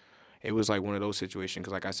 because it was like one of those situations,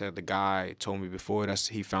 because like I said, the guy told me before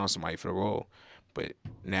he found somebody for the role. But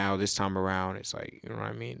now this time around, it's like, you know what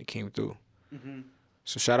I mean? It came through.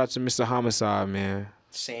 So shout out to Mr. Homicide, man.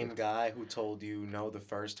 Same guy who told you no the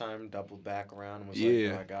first time, doubled back around and was like,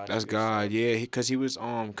 no, I got that's God. Yeah, because he was,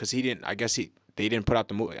 because he didn't, I guess they didn't put out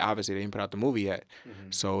the movie. Obviously, they didn't put out the movie yet.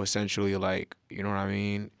 So essentially, like, you know what I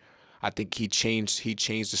mean? I think he changed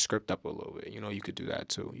the script up a little bit. You know, you could do that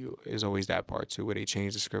too. There's always that part too where they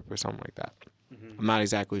change the script or something like that. I'm not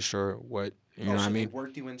exactly sure what, you know what I mean? They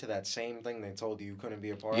worked you into that same thing they told you couldn't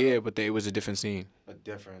be a part of? Yeah, but it was a different scene. A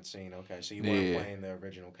different scene, okay. So you weren't playing the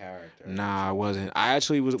original character. Nah, I wasn't. I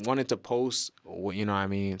actually wanted to post, you know what I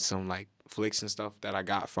mean, some like flicks and stuff that I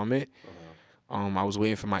got from it. I was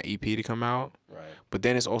waiting for my EP to come out. Right. But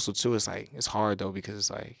then it's also too, it's like it's hard though because it's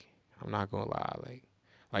like I'm not gonna lie,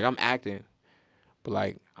 like I'm acting, but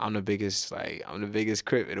like I'm the biggest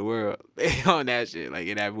crip in the world on that shit. Like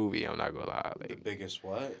in that movie, I'm not gonna lie. Like The biggest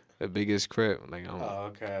what? the biggest crip. Like I'm.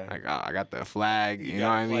 Oh, okay. Like I got the flag. You know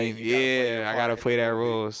what I play- mean? you gotta play your Yeah, I part gotta in play the that movie.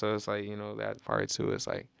 role. So it's like that part too. It's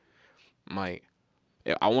like I'm like.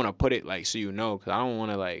 Yeah, I want to put it like so because I don't want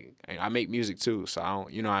to like I make music too, so I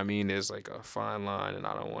don't what I mean. There's like a fine line, and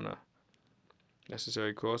I don't want to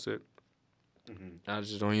necessarily cross it. I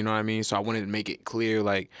just don't, what I mean. So I wanted to make it clear,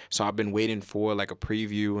 like so I've been waiting for like a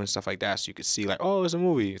preview and stuff like that, so you could see like it's a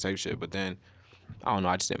movie type shit. But then I don't know,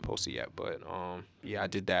 I just didn't post it yet. But yeah, I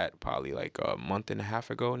did that probably like a month and a half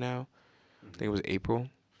ago now. I think it was April.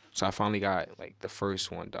 So I finally got like the first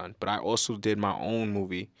one done. But I also did my own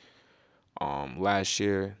movie. Last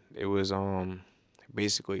year, it was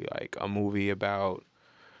basically like a movie about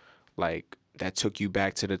like that took you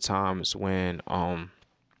back to the times when damn,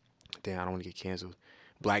 I don't want to get canceled.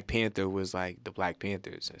 Black Panther was like the Black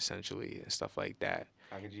Panthers essentially and stuff like that.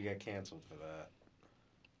 How could you get canceled for that?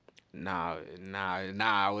 Nah.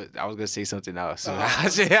 I was gonna say something else. I'm not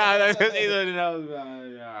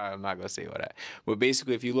gonna say all that. But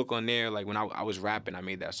basically, if you look on there, like when I was rapping, I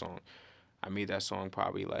made that song. I made that song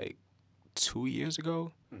probably like 2 years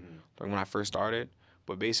ago, like when I first started.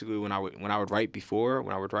 But basically, when I would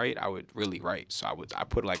write, I would really write. So I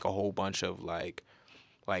put like a whole bunch of like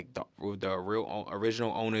the real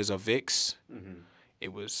original owners of VIX.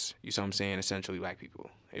 It was, you see what I'm saying, essentially black people.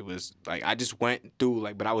 It was like I just went through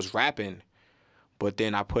like, but I was rapping, but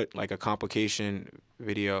then I put like a compilation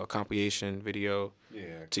video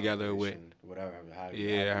together with whatever.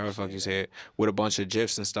 However the fuck you say it, with a bunch of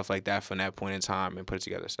GIFs and stuff like that from that point in time and put it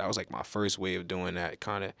together. So that was like my first way of doing that,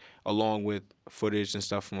 kind of along with footage and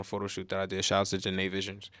stuff from a photo shoot that I did. Shout out to Jeremey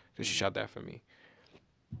Visions because she shot that for me.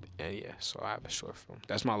 And yeah, so I have a short film.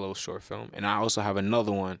 That's my little short film, and I also have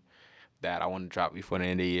another one that I want to drop before the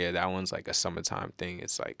end of the year. That one's like a summertime thing.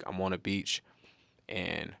 It's like I'm on a beach,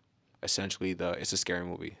 and essentially it's a scary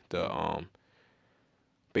movie.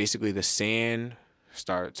 Basically the sand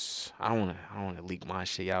starts. I don't want to leak my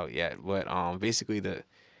shit out yet, but basically the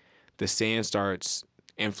sand starts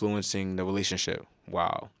influencing the relationship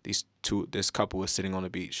while this couple is sitting on the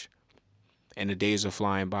beach, and the days are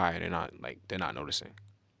flying by and they're not noticing.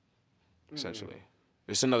 Essentially,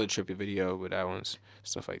 it's another trippy video, but that one's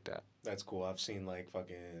stuff like that. That's cool. I've seen like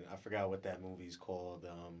fucking, I forgot what that movie's called.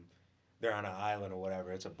 They're on an island or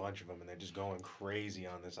whatever. It's a bunch of them, and they're just going crazy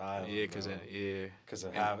on this island. Yeah, because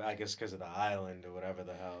of the island or whatever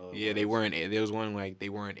the hell. Yeah, they weren't. There was one like they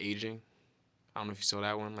weren't aging. I don't know if you saw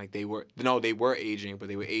that one. Like they were aging, but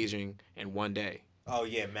they were aging in one day. Oh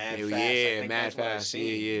yeah, mad fast. Yeah, mad fast.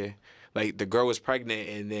 Yeah. Like the girl was pregnant,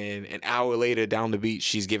 and then an hour later down the beach,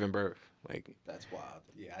 she's giving birth. Like that's wild.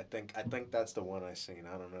 Yeah, I think that's the one I seen.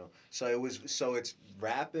 I don't know. So it's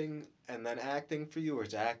rapping and then acting for you, or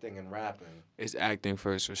it's acting and rapping? It's acting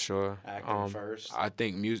first for sure. Acting first. I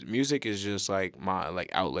think music is just like my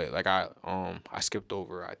outlet. Like I skipped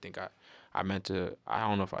over. I think I meant to. I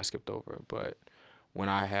don't know if I skipped over, but when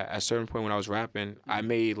I had at a certain point when I was rapping, I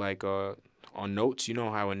made like on notes. You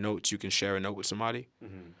know how in notes you can share a note with somebody.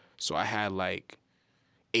 So I had like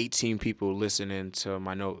 18 people listening to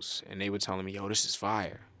my notes, and they were telling me, yo, this is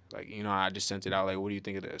fire. Like, I just sent it out, like, what do you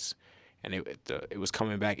think of this? And it was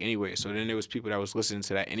coming back anyway. So then there was people that was listening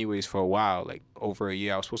to that anyways for a while, like over a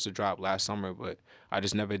year. I was supposed to drop last summer, but I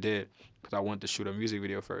just never did because I wanted to shoot a music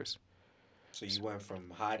video first. So you went from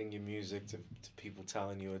hiding your music to people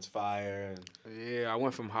telling you it's fire. Yeah, I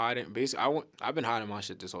went from hiding. Basically, I've been hiding my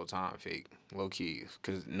shit this whole time, fake, low key,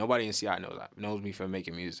 because nobody in CI knows me for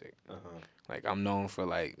making music. Like I'm known for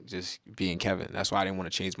like just being Kevin. That's why I didn't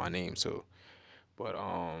want to change my name. So, but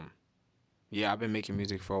yeah, I've been making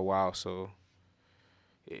music for a while. So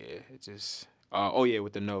yeah, it just.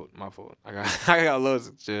 With the note, my fault. I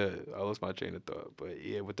lost my train of thought. But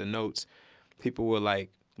yeah, with the notes, people were like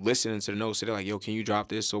listening to the notes. So they're like, yo, can you drop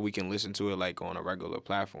this so we can listen to it like on a regular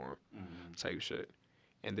platform type shit.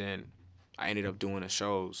 And then I ended up doing the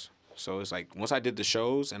shows. So it's like once I did the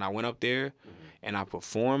shows and I went up there and I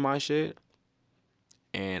performed my shit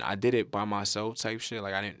and I did it by myself type shit.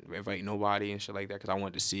 Like I didn't invite nobody and shit like that because I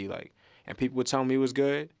wanted to see like, and people would tell me it was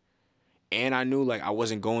good. And I knew like I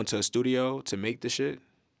wasn't going to a studio to make the shit.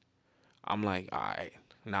 I'm like, all right,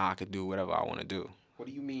 now I could do whatever I want to do. What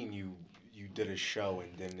do you mean you did a show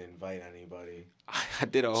and didn't invite anybody? I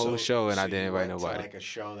did a whole show and I didn't invite nobody. To like a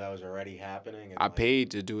show that was already happening? And I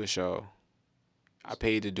paid to do a show.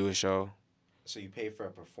 So you paid for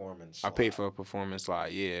a performance slot? I paid for a performance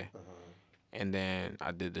slot, yeah. And then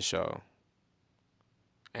I did the show.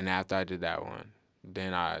 And after I did that one,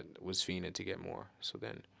 then I was fiending to get more. So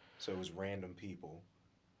it was random people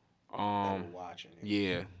that were watching it.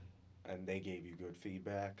 Yeah. And they gave you good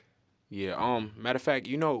feedback. Yeah. Matter of fact,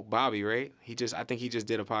 you know Bobby, right? I think he just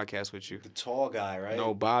did a podcast with you. The tall guy, right?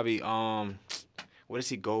 No, Bobby. What does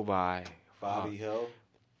he go by? Bobby Hill.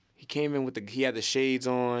 He came in he had the shades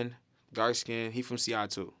on, dark skin. He from Seattle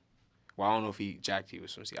too. Well, I don't know if Jackie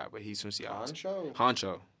was from Seattle, but he's from Seattle.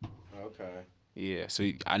 Honcho. Okay. Yeah, so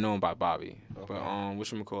I know him by Bobby. Okay. But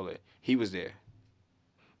whatchamacallit, he was there.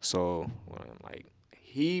 So like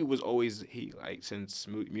he was always since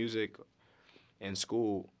music and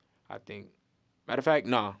school, I think. Matter of fact,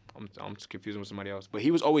 no, I'm confusing with somebody else. But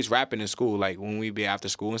he was always rapping in school, like when we be after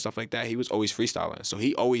school and stuff like that. He was always freestyling. So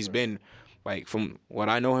he always been like, from what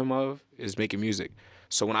I know him of, is making music.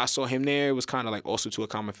 So when I saw him there, it was kind of like also to a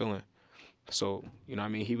common feeling. So you know what I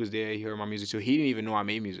mean, he was there. He heard my music too. He didn't even know I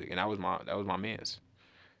made music, and that was my man's.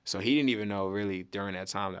 So he didn't even know really during that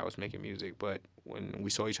time that I was making music. But when we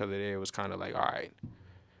saw each other there, it was kind of like, all right.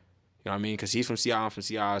 You know what I mean? Because he's from Seattle, I'm from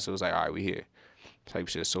Seattle, so it was like, all right, we here, type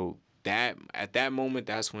shit. So at that moment,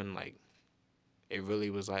 that's when like it really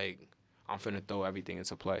was like, I'm finna throw everything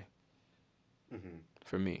into play. Mm-hmm.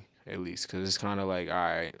 For me, at least, because it's kind of like, all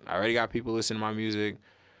right, I already got people listening to my music.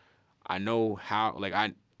 I know how, like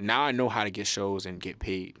I know how to get shows and get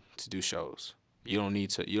paid to do shows. You don't need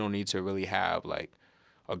to really have like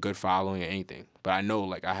a good following or anything. But I know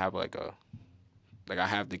like I have I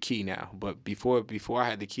have the key now. But before I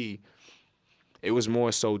had the key, it was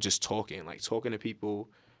more so just talking to people.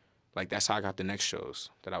 Like that's how I got the next shows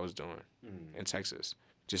that I was doing in Texas.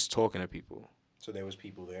 Just talking to people. So there was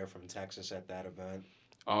people there from Texas at that event?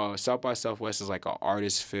 South by Southwest is like an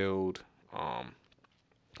artist-filled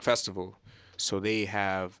festival. So they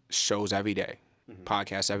have shows every day,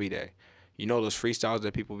 podcasts every day. You know those freestyles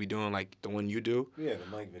that people be doing, like the one you do? Yeah, the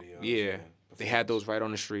mic videos. Yeah. They had those right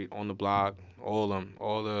on the street, on the block, all of them.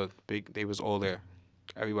 All the big, they was all there.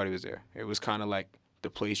 Everybody was there. It was kind of like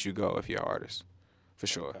the place you go if you're an artist, for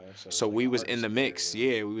sure. Okay, so we was in the mix.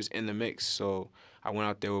 Yeah, we was in the mix. So I went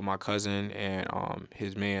out there with my cousin and my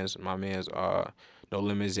man's No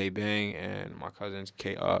Limit Zay Bang, and my cousin's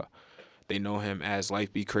K. They know him as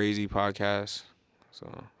Life Be Crazy podcast. So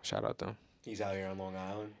shout out them. He's out here on Long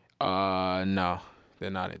Island? No, they're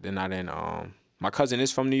not. They're not in. My cousin is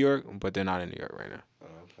from New York, but they're not in New York right now. Oh,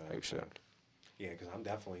 okay. Sure. Yeah, because I'm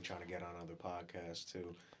definitely trying to get on other podcasts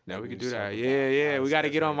too. Yeah, we could do that. Yeah. We got to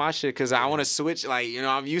get on my shit because I want to switch. Like, you know,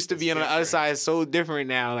 I'm used to being on the other side. It's so different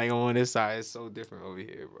now. Like, I'm on this side. It's so different over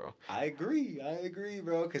here, bro. I agree,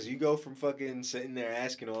 bro. Because you go from fucking sitting there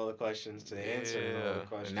asking all the questions to answering all the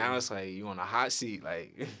questions. And now it's like you on a hot seat.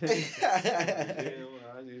 Like,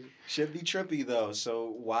 should be trippy though.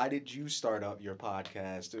 So why did you start up your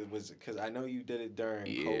podcast? It was because I know you did it during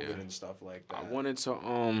COVID and stuff like that. I wanted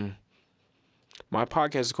to my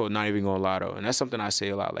podcast is called Not Even Gonna Lie though, and that's something I say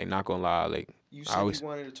a lot. Like, not gonna lie. Like, you said you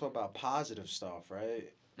wanted to talk about positive stuff, right?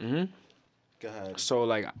 Mm-hmm. Go ahead. So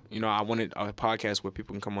like, you know, I wanted a podcast where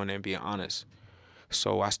people can come on there and be honest.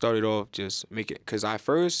 So I started off just making, because I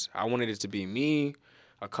wanted it to be me,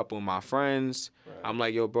 a couple of my friends. Right. I'm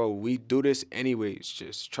like, yo, bro, we do this anyways.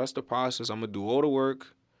 Just trust the process. I'm gonna do all the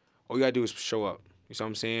work. All you gotta do is show up. You see what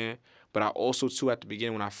I'm saying? But I also, too, at the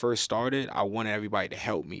beginning, when I first started, I wanted everybody to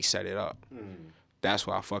help me set it up. That's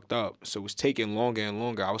why I fucked up. So it was taking longer and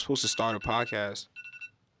longer. I was supposed to start a podcast.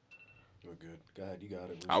 We're good. Go ahead, you got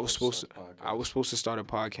it. I was supposed to start a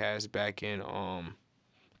podcast back in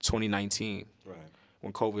 2019. Right.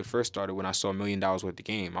 When COVID first started, when I saw $1 million worth of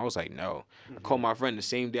game. I was like, no. I called my friend the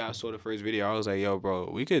same day I saw the first video. I was like, yo, bro,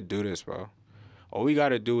 we could do this, bro. All we got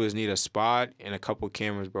to do is need a spot and a couple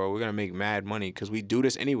cameras, bro. We're going to make mad money because we do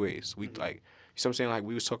this anyways. We, like, you know what I'm saying? Like,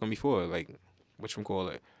 we was talking before, like,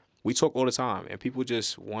 whatchamacallit? We talk all the time, and people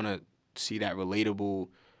just want to see that relatable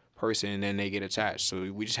person, and then they get attached.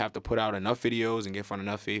 So we just have to put out enough videos and get in front of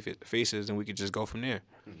enough faces, and we could just go from there.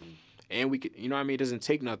 And we could, you know what I mean? It doesn't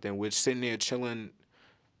take nothing. We're sitting there chilling,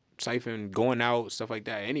 siphon, going out, stuff like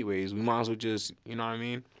that anyways. We might as well just, you know what I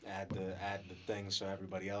mean? Add the thing so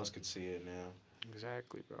everybody else could see it now.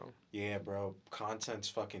 Exactly, bro. Yeah, bro. Content's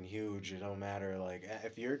fucking huge. It don't matter. Like,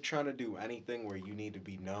 if you're trying to do anything where you need to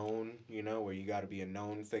be known, you know, where you got to be a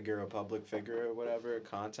known figure, a public figure or whatever,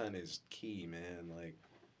 content is key, man. Like,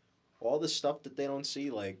 all the stuff that they don't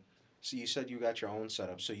see, like, so you said you got your own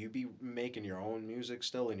setup. So you be making your own music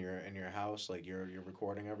still in your house, like you're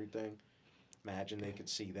recording everything. Imagine they could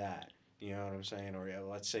see that. You know what I'm saying? Or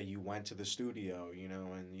let's say you went to the studio, you know,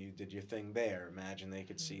 and you did your thing there. Imagine they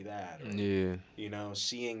could see that. Or, yeah. You know,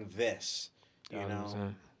 seeing this, you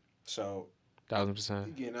know. So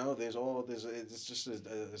 1000%. You know, it's just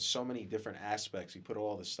so many different aspects. You put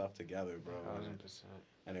all this stuff together, bro, 1000%.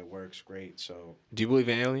 and it works great. So, Do you believe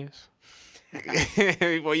in aliens?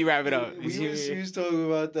 Before you wrap it up, we was talking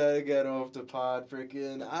about that again off the pod.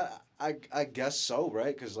 Freaking, I guess so,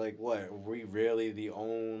 right? Because like, what, are we really the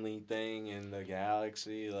only thing in the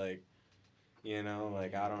galaxy? Like, you know,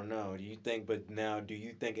 like, I don't know. Do you think? But now, do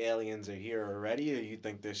you think aliens are here already, or you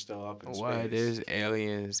think they're still up in space? Well, there's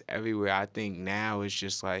aliens everywhere. I think now it's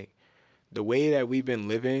just like the way that we've been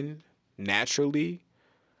living naturally.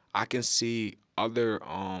 I can see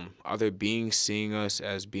other beings seeing us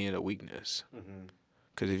as being a weakness.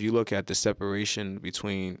 Because if you look at the separation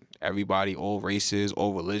between everybody, all races,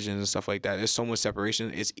 all religions and stuff like that, there's so much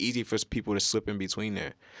separation. It's easy for people to slip in between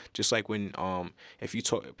there. Just like when if you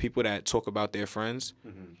talk people that talk about their friends,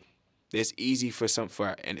 it's easy for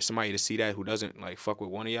somebody to see that who doesn't like fuck with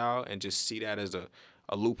one of y'all and just see that as a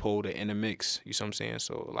loophole to in the mix. You see what I'm saying?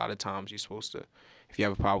 So a lot of times you're supposed to, if you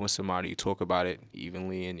have a problem with somebody, you talk about it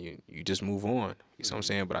evenly and you just move on. You see what I'm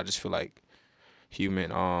saying? But I just feel like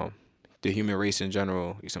the human race in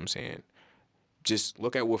general, you see what I'm saying? Just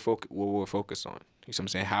look at what we're focused on. You see what I'm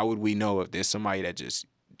saying? How would we know if there's somebody that just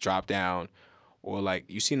dropped down, or like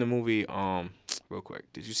you seen the movie real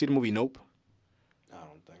quick? Did you see the movie Nope? I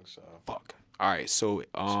don't think so. Fuck. All right, so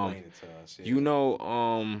Explain it to us. Yeah. you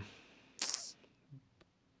know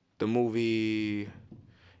the movie.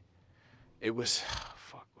 It was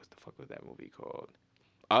fuck. What the fuck was that movie called?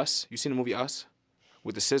 Us. You seen the movie Us?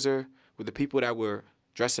 With the scissor, with the people that were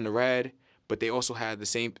dressed in the red, but they also had the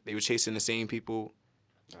same. They were chasing the same people.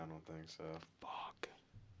 I don't think so. Fuck.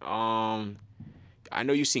 I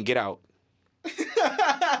know you seen Get Out.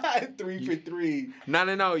 3 for 3.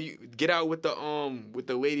 No. You Get Out with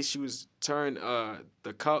the lady. She was turned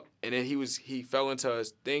the cup, and then he fell into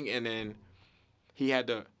his thing, and then he had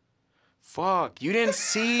to. Fuck, you didn't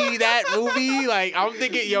see that movie? Like, I'm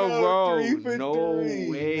thinking, yo, bro, 3 for no 3.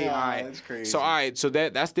 way. Nah, All right. that's crazy. So, all right, so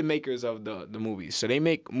that's the makers of the movies. So they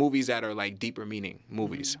make movies that are like deeper meaning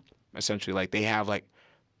movies, essentially. Like they have like,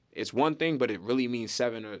 it's one thing, but it really means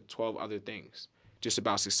 7 or 12 other things, just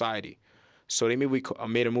about society. So they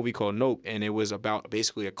made a movie called Nope, and it was about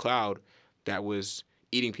basically a cloud that was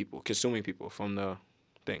eating people, consuming people from the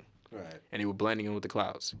thing. Right. And they were blending in with the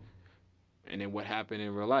clouds. And then what happened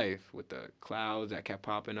in real life with the clouds that kept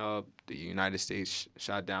popping up, the United States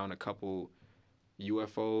shot down a couple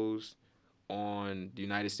UFOs on the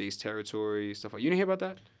United States territory, stuff like. You didn't hear about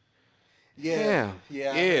that? Yeah, I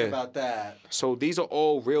heard about that. So these are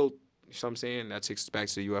all real, you know what I'm saying? That takes us back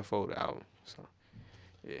to the UFO, the album. So,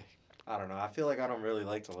 yeah. I don't know. I feel like I don't really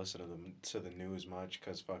like to listen to the news much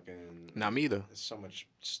because fucking... Not me either. There's so much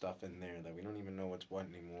stuff in there that we don't even know what's what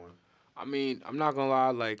anymore. I mean, I'm not gonna lie,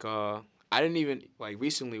 like, I didn't even, like,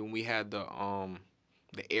 recently when we had the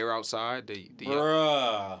air outside,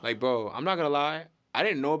 Bruh. like, bro, I'm not gonna lie, I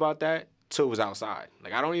didn't know about that till it was outside.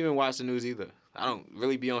 Like, I don't even watch the news either. I don't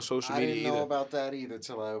really be on social media either. I didn't know about that either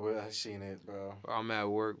till I seen it, bro. I'm at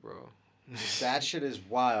work, bro. That shit is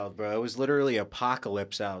wild, bro. It was literally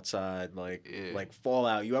apocalypse outside, like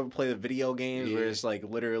Fallout. You ever play the video games where it's like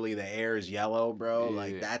literally the air is yellow, bro? Yeah.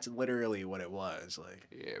 Like that's literally what it was. Like,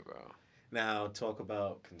 yeah, bro. Now talk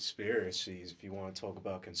about conspiracies. If you want to talk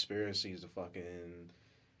about conspiracies,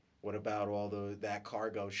 what about all that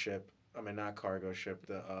cargo ship? I mean, not cargo ship.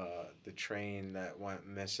 The train that went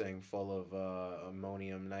missing, full of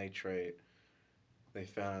ammonium nitrate. They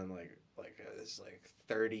found it's like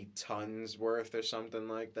 30 tons worth or something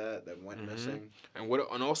like that went missing.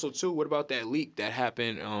 And also too, what about that leak that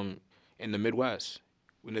happened in the Midwest?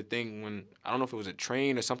 When I don't know if it was a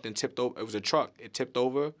train or something tipped over. It was a truck. It tipped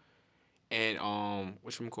over, and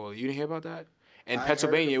whatchamacallit? You didn't hear about that? In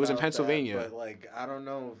Pennsylvania, it was in Pennsylvania. That, but like, I don't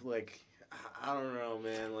know,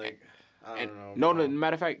 man. Like, I don't know. No,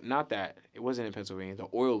 matter of fact, not that. It wasn't in Pennsylvania. The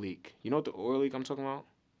oil leak. You know what the oil leak I'm talking about?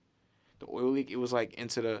 The oil leak. It was like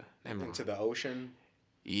into the ocean.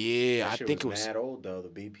 Yeah, that I shit think was it was mad old though. The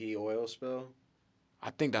BP oil spill.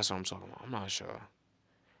 I think that's what I'm talking about. I'm not sure.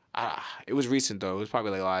 It was recent though. It was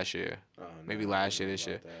probably like last year. Oh, no, maybe last year, this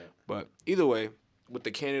year. That. But either way, with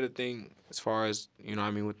the Canada thing, as far as, you know what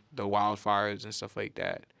I mean, with the wildfires and stuff like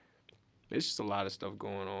that, there's just a lot of stuff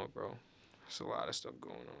going on, bro. There's a lot of stuff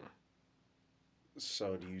going on.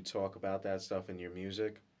 So do you talk about that stuff in your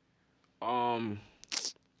music?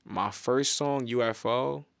 My first song,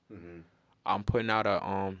 UFO, I'm putting out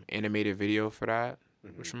a animated video for that,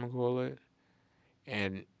 whatchamacallit,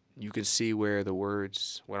 and you can see where the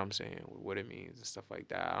words, what I'm saying, what it means and stuff like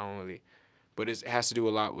that. I don't really, but it has to do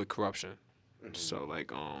a lot with corruption. So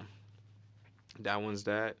like, that one's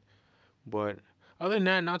that. But Other than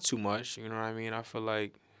that, not too much. You know what I mean? I feel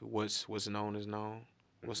like what's known is known,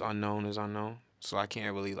 what's unknown is unknown. So I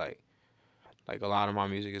can't really like a lot of my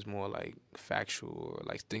music is more like factual or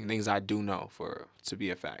like things I do know for to be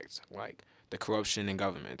a fact. Like the corruption in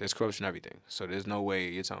government. There's corruption in everything. So there's no way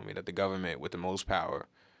you're telling me that the government with the most power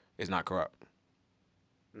is not corrupt.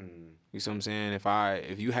 You see what I'm saying?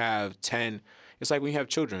 If you have 10, it's like when you have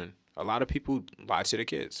children. A lot of people lie to their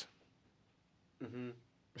kids.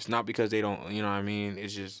 It's not because they don't, you know what I mean?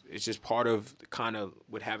 It's just part of kind of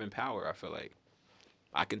with having power, I feel like.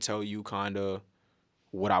 I can tell you kind of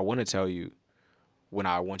what I want to tell you when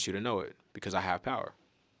I want you to know it because I have power.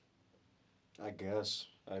 I guess.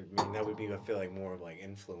 I mean, that would be, I feel like, more of like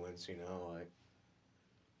influence, you know? Like,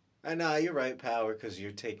 I know, you're right, power, because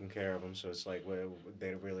you're taking care of them, so it's like, well,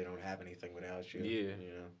 they really don't have anything without you. Yeah.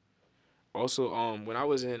 You know? Also, when I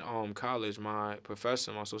was in college, my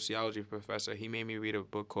sociology professor, he made me read a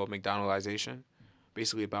book called McDonaldization,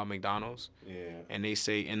 basically about McDonald's. Yeah. And they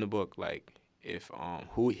say in the book, like, if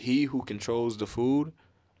who controls the food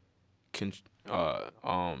controls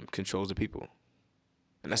the people.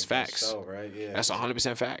 And that's facts. So, right? Yeah. That's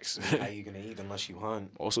 100% facts. How you gonna eat unless you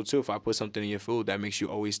hunt? Also, too, if I put something in your food that makes you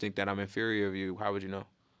always think that I'm inferior of you, how would you know?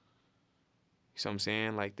 You see what I'm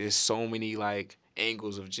saying? Like, there's so many, like,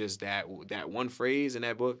 angles of just that one phrase in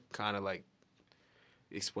that book kind of, like,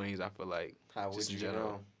 explains, I feel like, How would just in you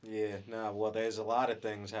general. know? Yeah, no, well, there's a lot of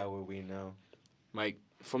things, how would we know? Like,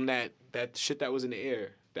 from that shit that was in the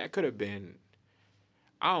air, that could have been,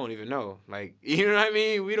 I don't even know. Like, you know what I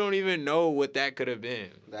mean? We don't even know what that could have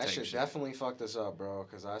been. That shit definitely fucked us up, bro,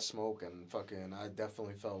 because I smoke and I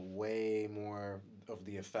definitely felt way more of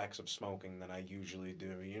the effects of smoking than I usually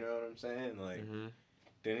do. You know what I'm saying? Like,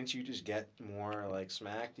 didn't you just get more, like,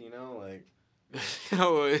 smacked, you know? Like,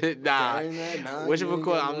 nah. Nah, Which you of ain't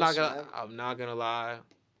course, getting no I'm not gonna lie.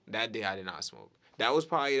 That day I did not smoke. That was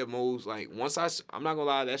probably the most, like, I'm not gonna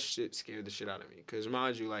lie, that shit scared the shit out of me. Because,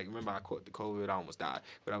 mind you, like, remember I caught the COVID, I almost died,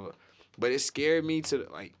 whatever. But it scared me to,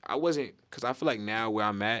 like, I wasn't, because I feel like now where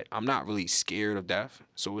I'm at, I'm not really scared of death.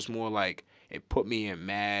 So it's more like, it put me in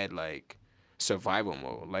mad, like, survival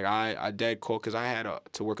mode. Like, I dead called, because I had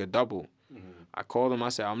to work a double. I called them, I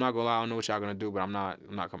said, I'm not gonna lie, I don't know what y'all gonna do, but I'm not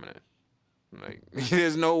coming in. Like,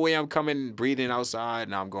 there's no way I'm coming, breathing outside,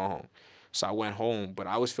 and I'm going home. So I went home, but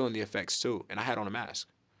I was feeling the effects too, and I had on a mask.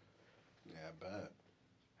 Yeah, I bet.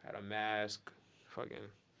 Had a mask, fucking.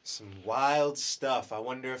 Some wild stuff. I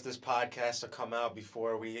wonder if this podcast will come out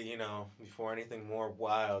before before anything more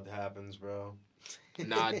wild happens, bro.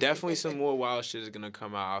 Nah, definitely some more wild shit is gonna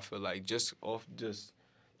come out. I feel like just off just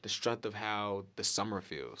the strength of how the summer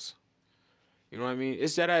feels. You know what I mean?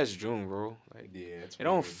 It's that ass June, bro. Like, yeah, it's it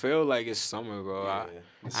don't weird. feel like it's summer, bro. Yeah.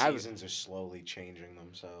 The seasons are slowly changing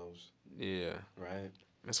themselves. Yeah. Right?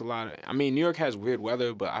 It's a lot of, I mean, New York has weird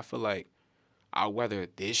weather, but I feel like our weather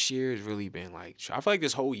this year has really been like, I feel like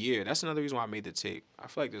this whole year, that's another reason why I made the tape. I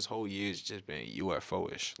feel like this whole year has just been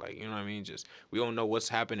UFO-ish. Like, you know what I mean? Just, we don't know what's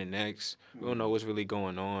happening next. We don't know what's really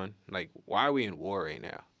going on. Like, why are we in war right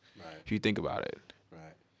now? Right. If you think about it.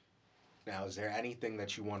 Right. Now, is there anything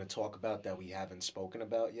that you want to talk about that we haven't spoken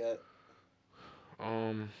about yet?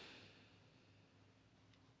 I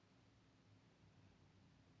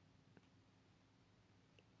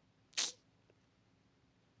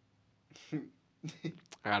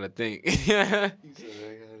gotta think. You said I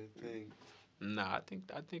gotta think. Nah,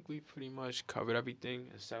 I think we pretty much covered everything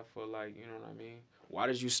except for, like, you know what I mean? Why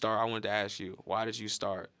did you start? I wanted to ask you, why did you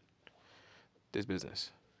start this business?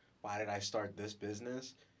 Why did I start this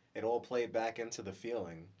business? It all played back into the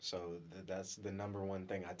feeling. So that's the number one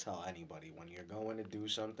thing I tell anybody. When you're going to do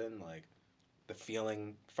something, like, the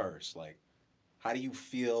feeling first. Like, how do you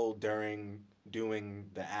feel during doing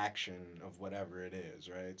the action of whatever it is,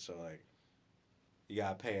 right? So, like, you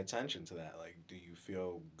gotta pay attention to that. Like, do you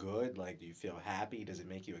feel good? Like, do you feel happy? Does it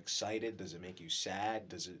make you excited? Does it make you sad?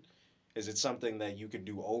 Is it something that you could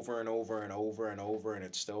do over and over and over and over and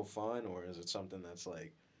it's still fun? Or is it something that's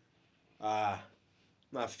like, I'm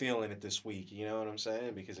not feeling it this week, you know what I'm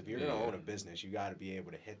saying? Because if you're going to own a business, you got to be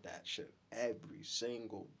able to hit that shit every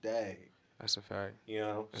single day. That's a fact. You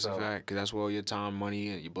know? That's a fact, because that's where all your time, money,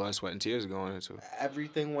 and your blood, sweat, and tears are going into.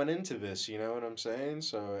 Everything went into this, you know what I'm saying?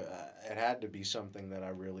 So it had to be something that I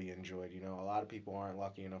really enjoyed. You know, a lot of people aren't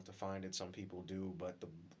lucky enough to find it. Some people do, but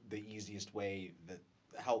the easiest way that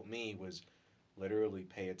helped me was literally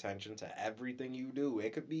pay attention to everything you do.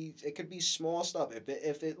 It could be small stuff.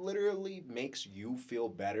 If it literally makes you feel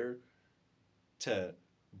better to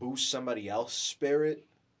boost somebody else's spirit,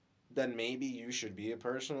 then maybe you should be a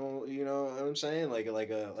personal, you know what I'm saying?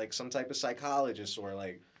 Like some type of psychologist or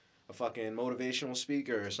like a fucking motivational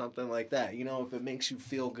speaker or something like that. You know, if it makes you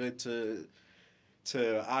feel good to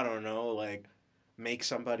I don't know, like make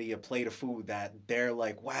somebody a plate of food that they're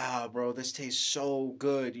like, wow, bro, this tastes so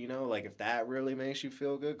good. You know, like if that really makes you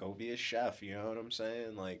feel good, go be a chef. You know what I'm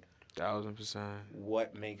saying? Like 1000%.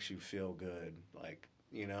 what makes you feel good? Like,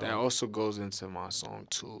 you know. That also goes into my song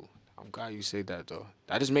too. I'm glad you said that though.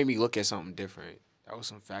 That just made me look at something different. That was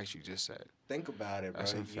some facts you just said. Think about it, bro.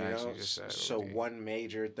 That's some You facts know, you just said, so OD. one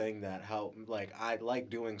major thing that helped, like, I like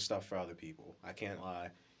doing stuff for other people. I can't lie.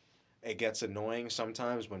 It gets annoying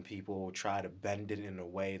sometimes when people try to bend it in a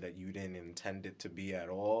way that you didn't intend it to be at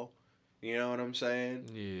all. You know what I'm saying?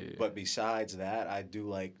 Yeah. But besides that, I do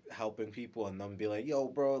like helping people and them be like, yo,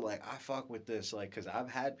 bro, like, I fuck with this. Like, because I've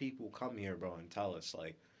had people come here, bro, and tell us,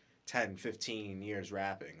 like, 10, 15 years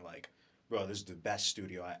rapping, like, bro, this is the best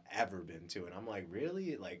studio I've ever been to. And I'm like,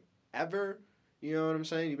 really? Like, ever? You know what I'm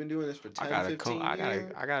saying? You've been doing this for 10, 15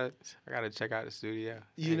 years? I gotta check out the studio.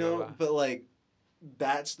 You know, but, like,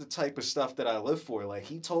 that's the type of stuff that I live for. Like,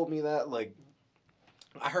 he told me that, like,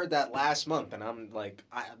 I heard that last month, and I'm like,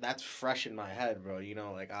 that's fresh in my head, bro. You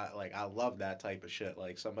know, I love that type of shit.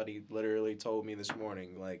 Like, somebody literally told me this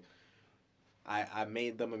morning, like, I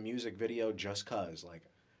made them a music video just cause, like,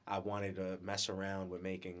 I wanted to mess around with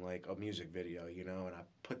making like a music video, you know, and I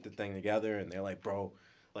put the thing together, and they're like, bro,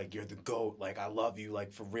 like you're the GOAT, like I love you,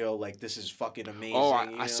 like for real, like this is fucking amazing. Oh,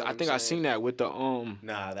 I think I seen that with the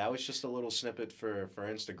Nah, that was just a little snippet for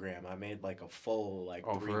Instagram. I made like a full like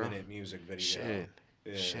 3-minute music video. Shit.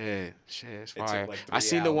 Yeah. Shit, it's It fire. took, like, I 3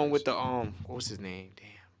 seen the one hours. with the what was his name?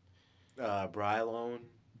 Damn. Brylone,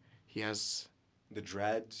 He has the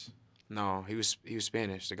dreads. no. He was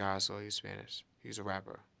Spanish. The guy I saw, he was Spanish. He's a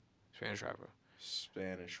rapper, Spanish rapper.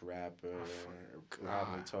 Spanish rapper. forgot.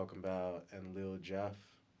 Probably talking about and Lil Jeff.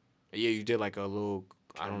 Yeah, you did like a little.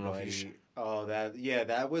 I don't know if you. Somebody- Oh,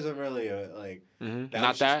 that wasn't really a like. Mm-hmm. That Not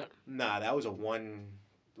was that. Nah, that was a one,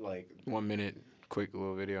 like, 1 minute, quick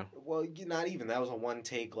little video. well, not even. That was a one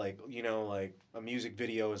take, like, you know, like, a music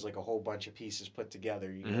video is, like, a whole bunch of pieces put together,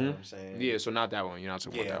 you know what I'm saying? Yeah, so not that one. You're not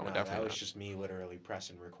talking Yeah, about that one. nah, Definitely that was not. just me literally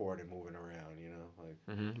pressing record and moving around, you know?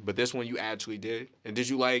 Like, But this one you actually did. And did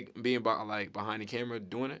you like being behind the camera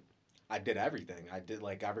doing it? I did everything. I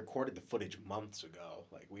recorded the footage months ago.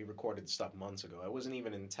 Like, we recorded stuff months ago. It wasn't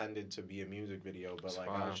even intended to be a music video, but, That's like,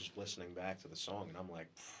 fire. I was just listening back to the song, and I'm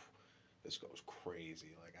like, this goes crazy.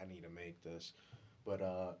 Like, I need to make this. But,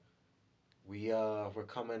 we're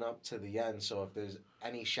coming up to the end, so if there's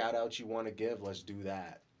any shout-outs you want to give, let's do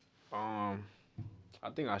that. I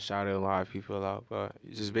think I shouted a lot of people out, but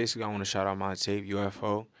it's just basically I want to shout out my tape,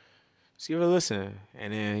 UFO. Just give it a listen.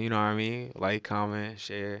 And then, you know what I mean? Like, comment,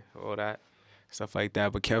 share, all that. Stuff like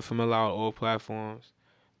that. But KEVVFROMLI on all platforms.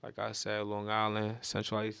 Like I said, Long Island,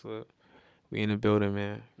 Central Islip. We in the building,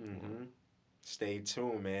 man. Mm-hmm. Stay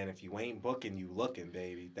tuned, man. If you ain't booking, you looking,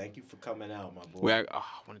 baby. Thank you for coming out, my boy. I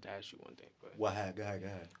wanted to ask you one thing. But Go ahead.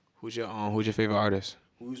 who's your favorite artist?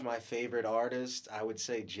 Who's my favorite artist? I would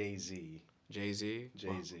say Jay-Z. Jay-Z?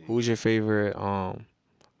 Jay-Z. Who's your favorite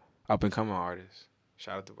up-and-coming artist?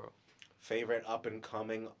 Shout out to bro. Favorite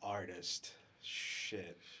up-and-coming artist?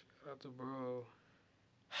 Shit. Shout out to bro.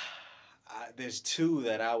 There's two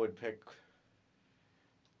that I would pick.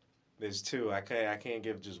 There's two. I can't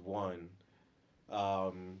give just one.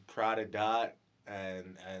 Prada Dot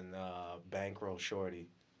and Bankroll Shorty.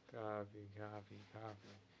 Copy.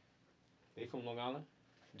 They from Long Island?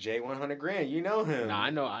 Jay 100 Grand, you know him. Nah, I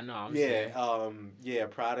know. I'm Yeah, saying.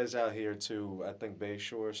 Prada's out here too. I think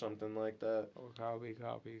Bayshore or something like that. Oh, copy.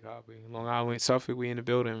 Long Island, Suffolk, we in the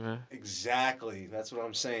building, man. Exactly. That's what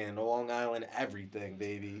I'm saying. Long Island, everything,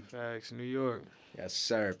 baby. Facts, New York. Yes,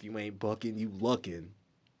 sir. If you ain't booking, you looking.